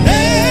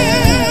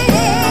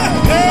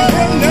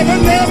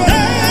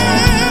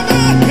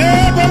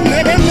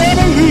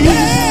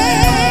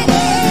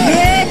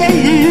 never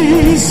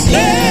lose.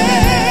 Never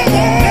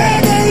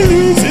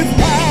lose its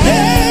power.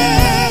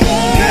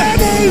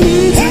 Never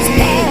lose its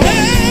power.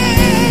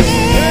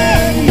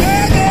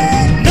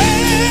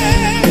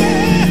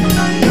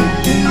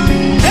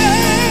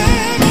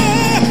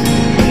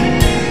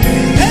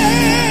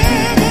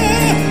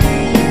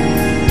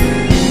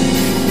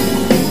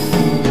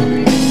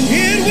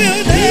 It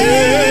will never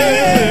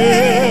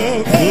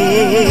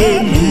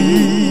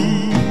lose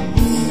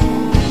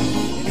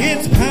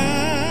its power.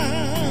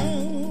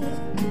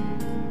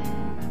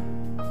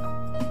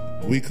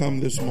 We come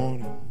this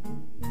morning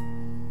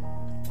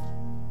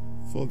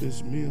for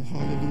this meal.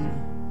 Hallelujah.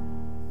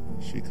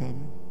 She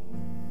coming.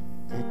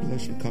 God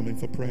bless you. Coming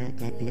for prayer.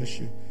 God bless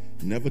you.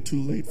 Never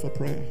too late for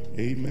prayer.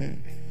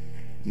 Amen.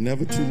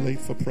 Never too late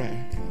for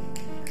prayer.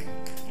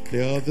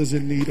 There are others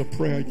in need of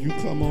prayer. You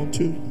come on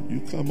too.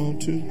 You come on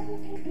too.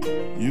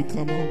 You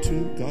come on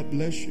too. God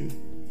bless you.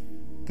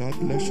 God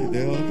bless you.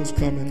 There are others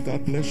coming.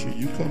 God bless you.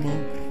 You come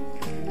on.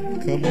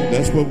 Come on.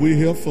 That's what we're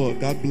here for.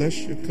 God bless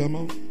you. Come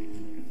on.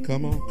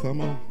 Come on.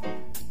 Come on.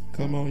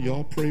 Come on.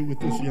 Y'all pray with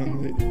this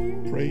young lady.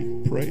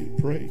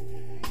 Pray.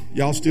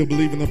 Y'all still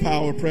believe in the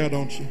power of prayer,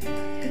 don't you?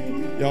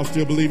 Y'all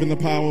still believe in the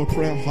power of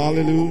prayer?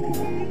 Hallelujah.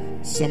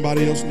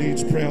 Somebody else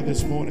needs prayer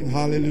this morning.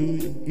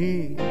 Hallelujah.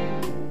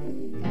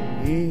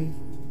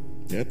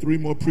 There are 3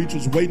 more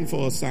preachers waiting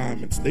for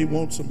assignments. They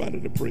want somebody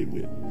to pray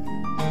with.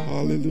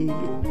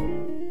 Hallelujah.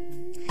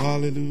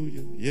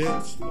 Hallelujah.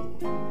 Yes,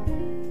 Lord.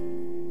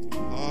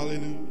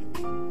 Hallelujah.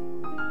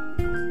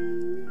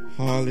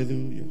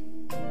 Hallelujah.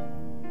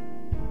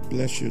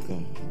 Bless you,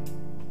 God.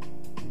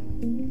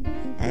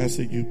 I ask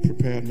that you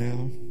prepare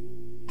now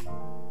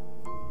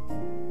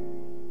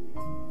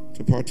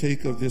to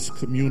partake of this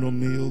communal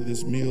meal,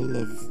 this meal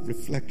of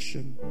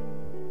reflection,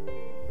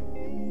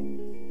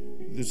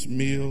 this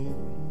meal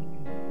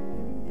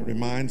that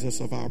reminds us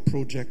of our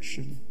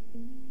projection,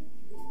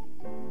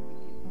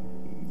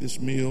 This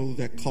meal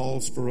that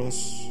calls for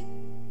us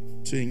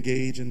to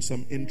engage in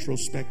some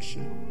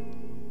introspection.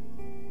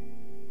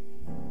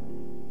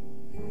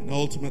 And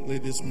ultimately,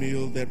 this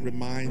meal that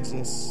reminds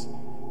us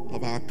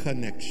of our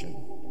connection.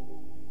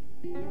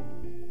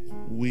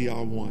 We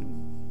are one.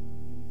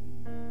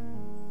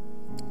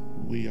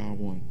 We are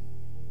one.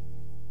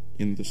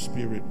 In the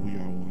Spirit, we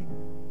are one.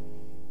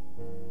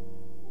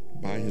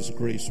 By His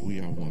grace, we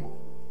are one.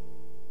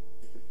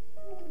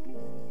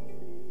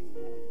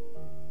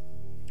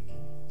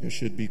 There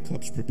should be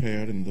cups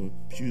prepared in the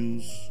pew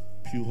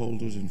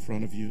holders in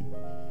front of you.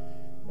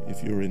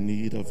 If you're in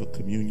need of a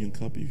communion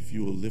cup, if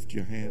you will lift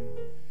your hand,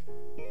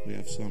 we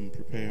have some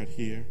prepared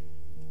here.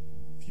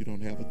 If you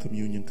don't have a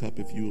communion cup,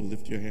 if you will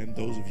lift your hand.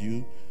 Those of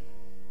you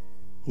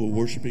who are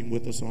worshiping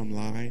with us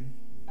online,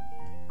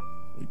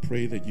 we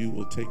pray that you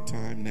will take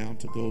time now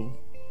to go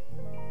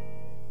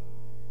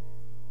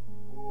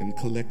and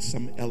collect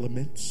some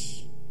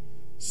elements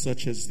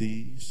such as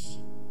these: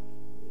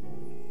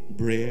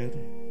 bread,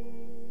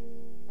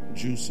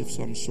 juice of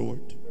some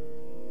sort,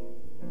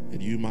 that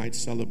you might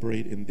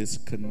celebrate in this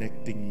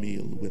connecting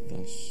meal with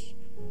us.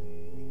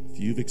 If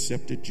you've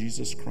accepted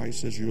Jesus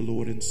Christ as your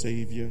Lord and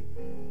Savior,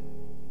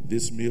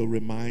 this meal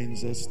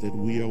reminds us that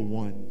we are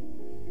one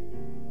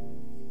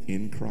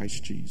in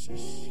Christ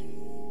Jesus.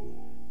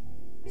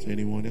 Is there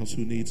anyone else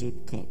who needs a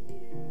cup?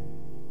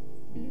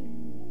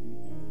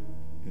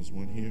 There's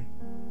one here.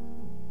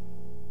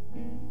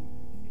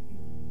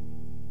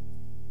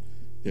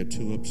 There are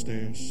two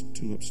upstairs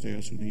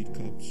who need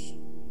cups.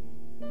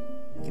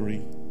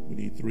 3. We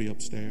need 3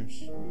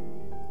 upstairs.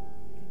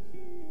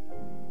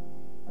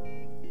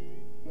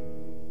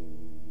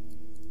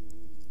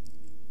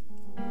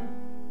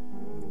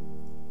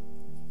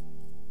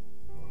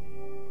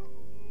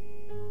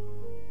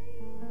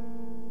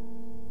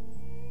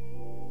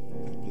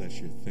 God bless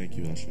you. Thank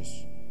you,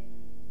 ushers.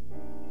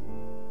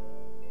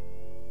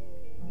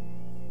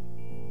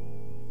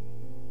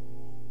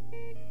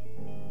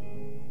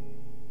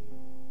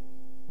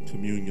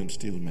 Communion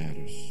still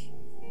matters.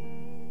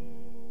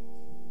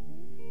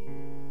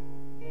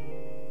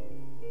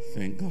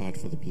 Thank God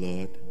for the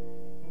blood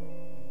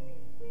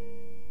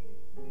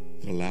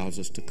that allows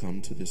us to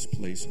come to this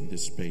place and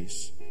this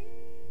space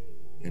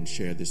and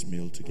share this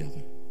meal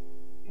together.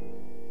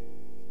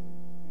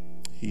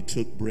 He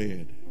took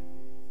bread,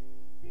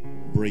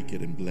 broke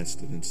it and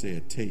blessed it and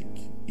said,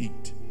 "Take,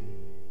 eat.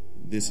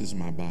 This is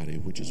my body,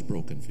 which is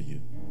broken for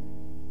you."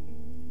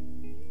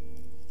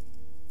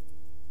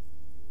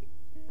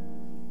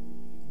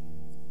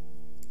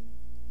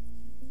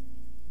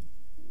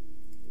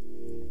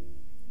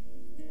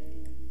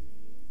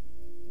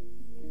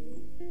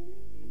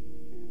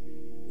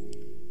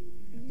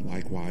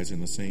 Likewise, in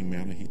the same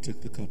manner, he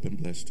took the cup and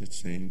blessed it,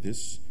 saying,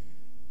 "This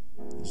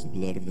is the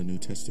blood of the New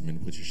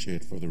Testament, which is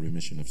shed for the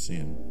remission of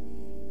sin.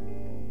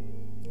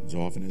 As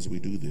often as we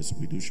do this,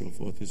 we do show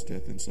forth his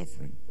death and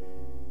suffering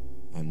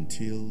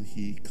until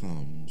he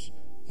comes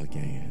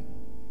again."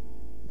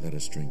 Let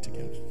us drink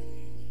together.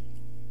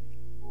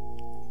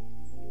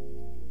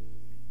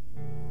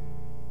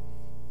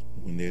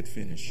 When they had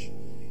finished,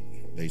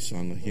 they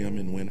sung a hymn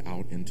and went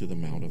out into the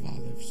Mount of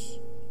Olives.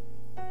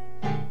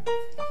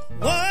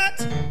 What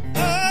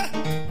a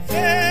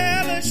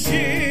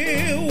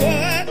fellowship,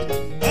 what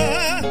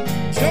a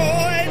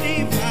joy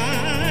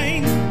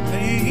divine,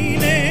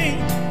 leaning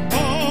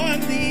on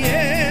the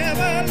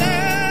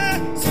everlasting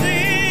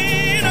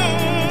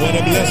arms. What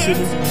a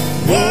blessing.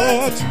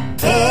 What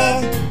a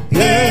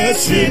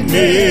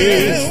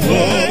blessedness.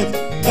 What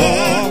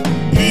a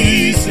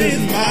peace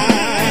is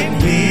mine,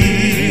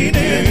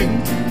 leaning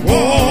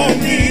on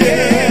the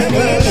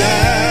everlasting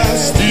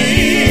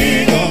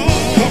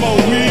arms. Come on,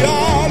 we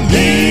are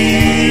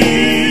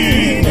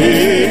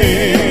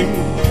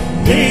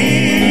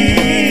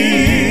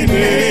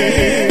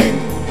leaning,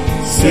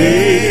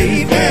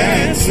 safe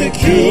and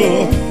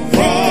secure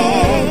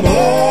from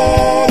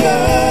all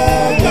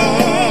alarm.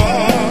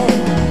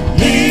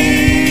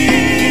 Leaning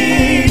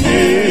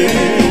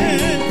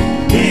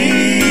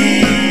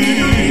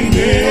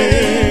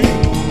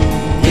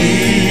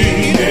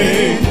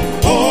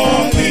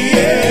on the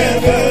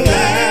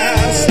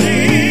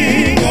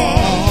everlasting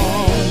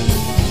arms.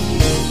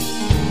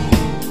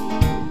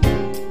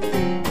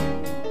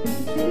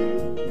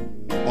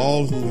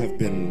 All who have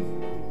been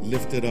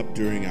lifted up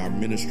during our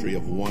ministry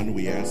of one,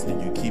 we ask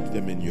that you keep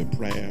them in your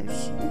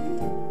prayers.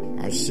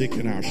 Our sick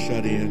and our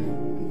shut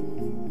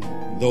in,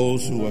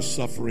 those who are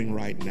suffering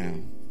right now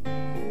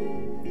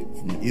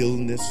from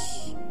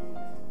illness,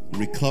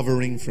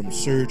 recovering from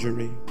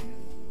surgery,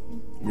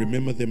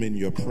 remember them in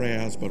your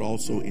prayers, but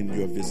also in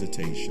your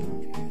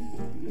visitation.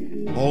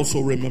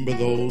 Also remember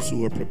those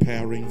who are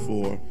preparing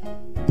for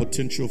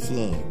potential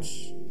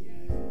floods.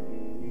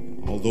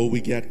 Although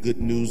we got good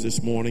news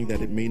this morning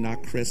that it may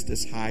not crest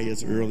as high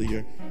as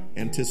earlier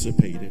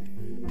anticipated,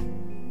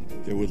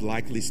 there would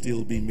likely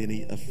still be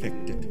many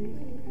affected.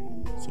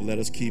 So let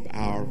us keep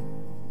our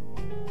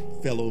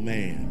fellow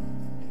man,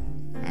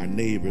 our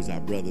neighbors, our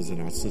brothers and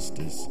our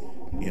sisters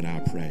in our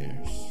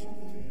prayers.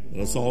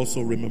 Let us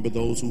also remember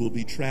those who will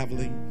be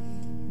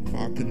traveling for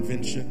our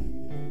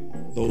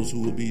convention, those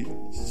who will be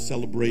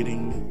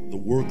celebrating the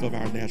work of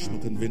our national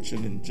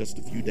convention in just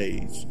a few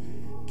days.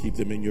 Keep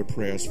them in your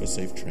prayers for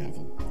safe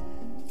travel.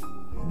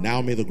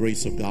 Now may the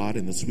grace of God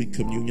and the sweet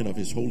communion of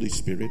his Holy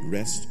Spirit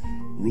rest,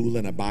 rule,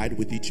 and abide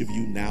with each of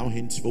you now,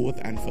 henceforth,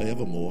 and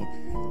forevermore.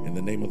 In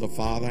the name of the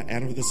Father,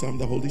 and of the Son, and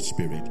the Holy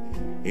Spirit.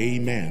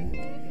 Amen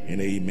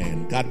and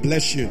amen. God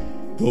bless you.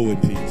 Go in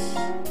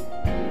peace.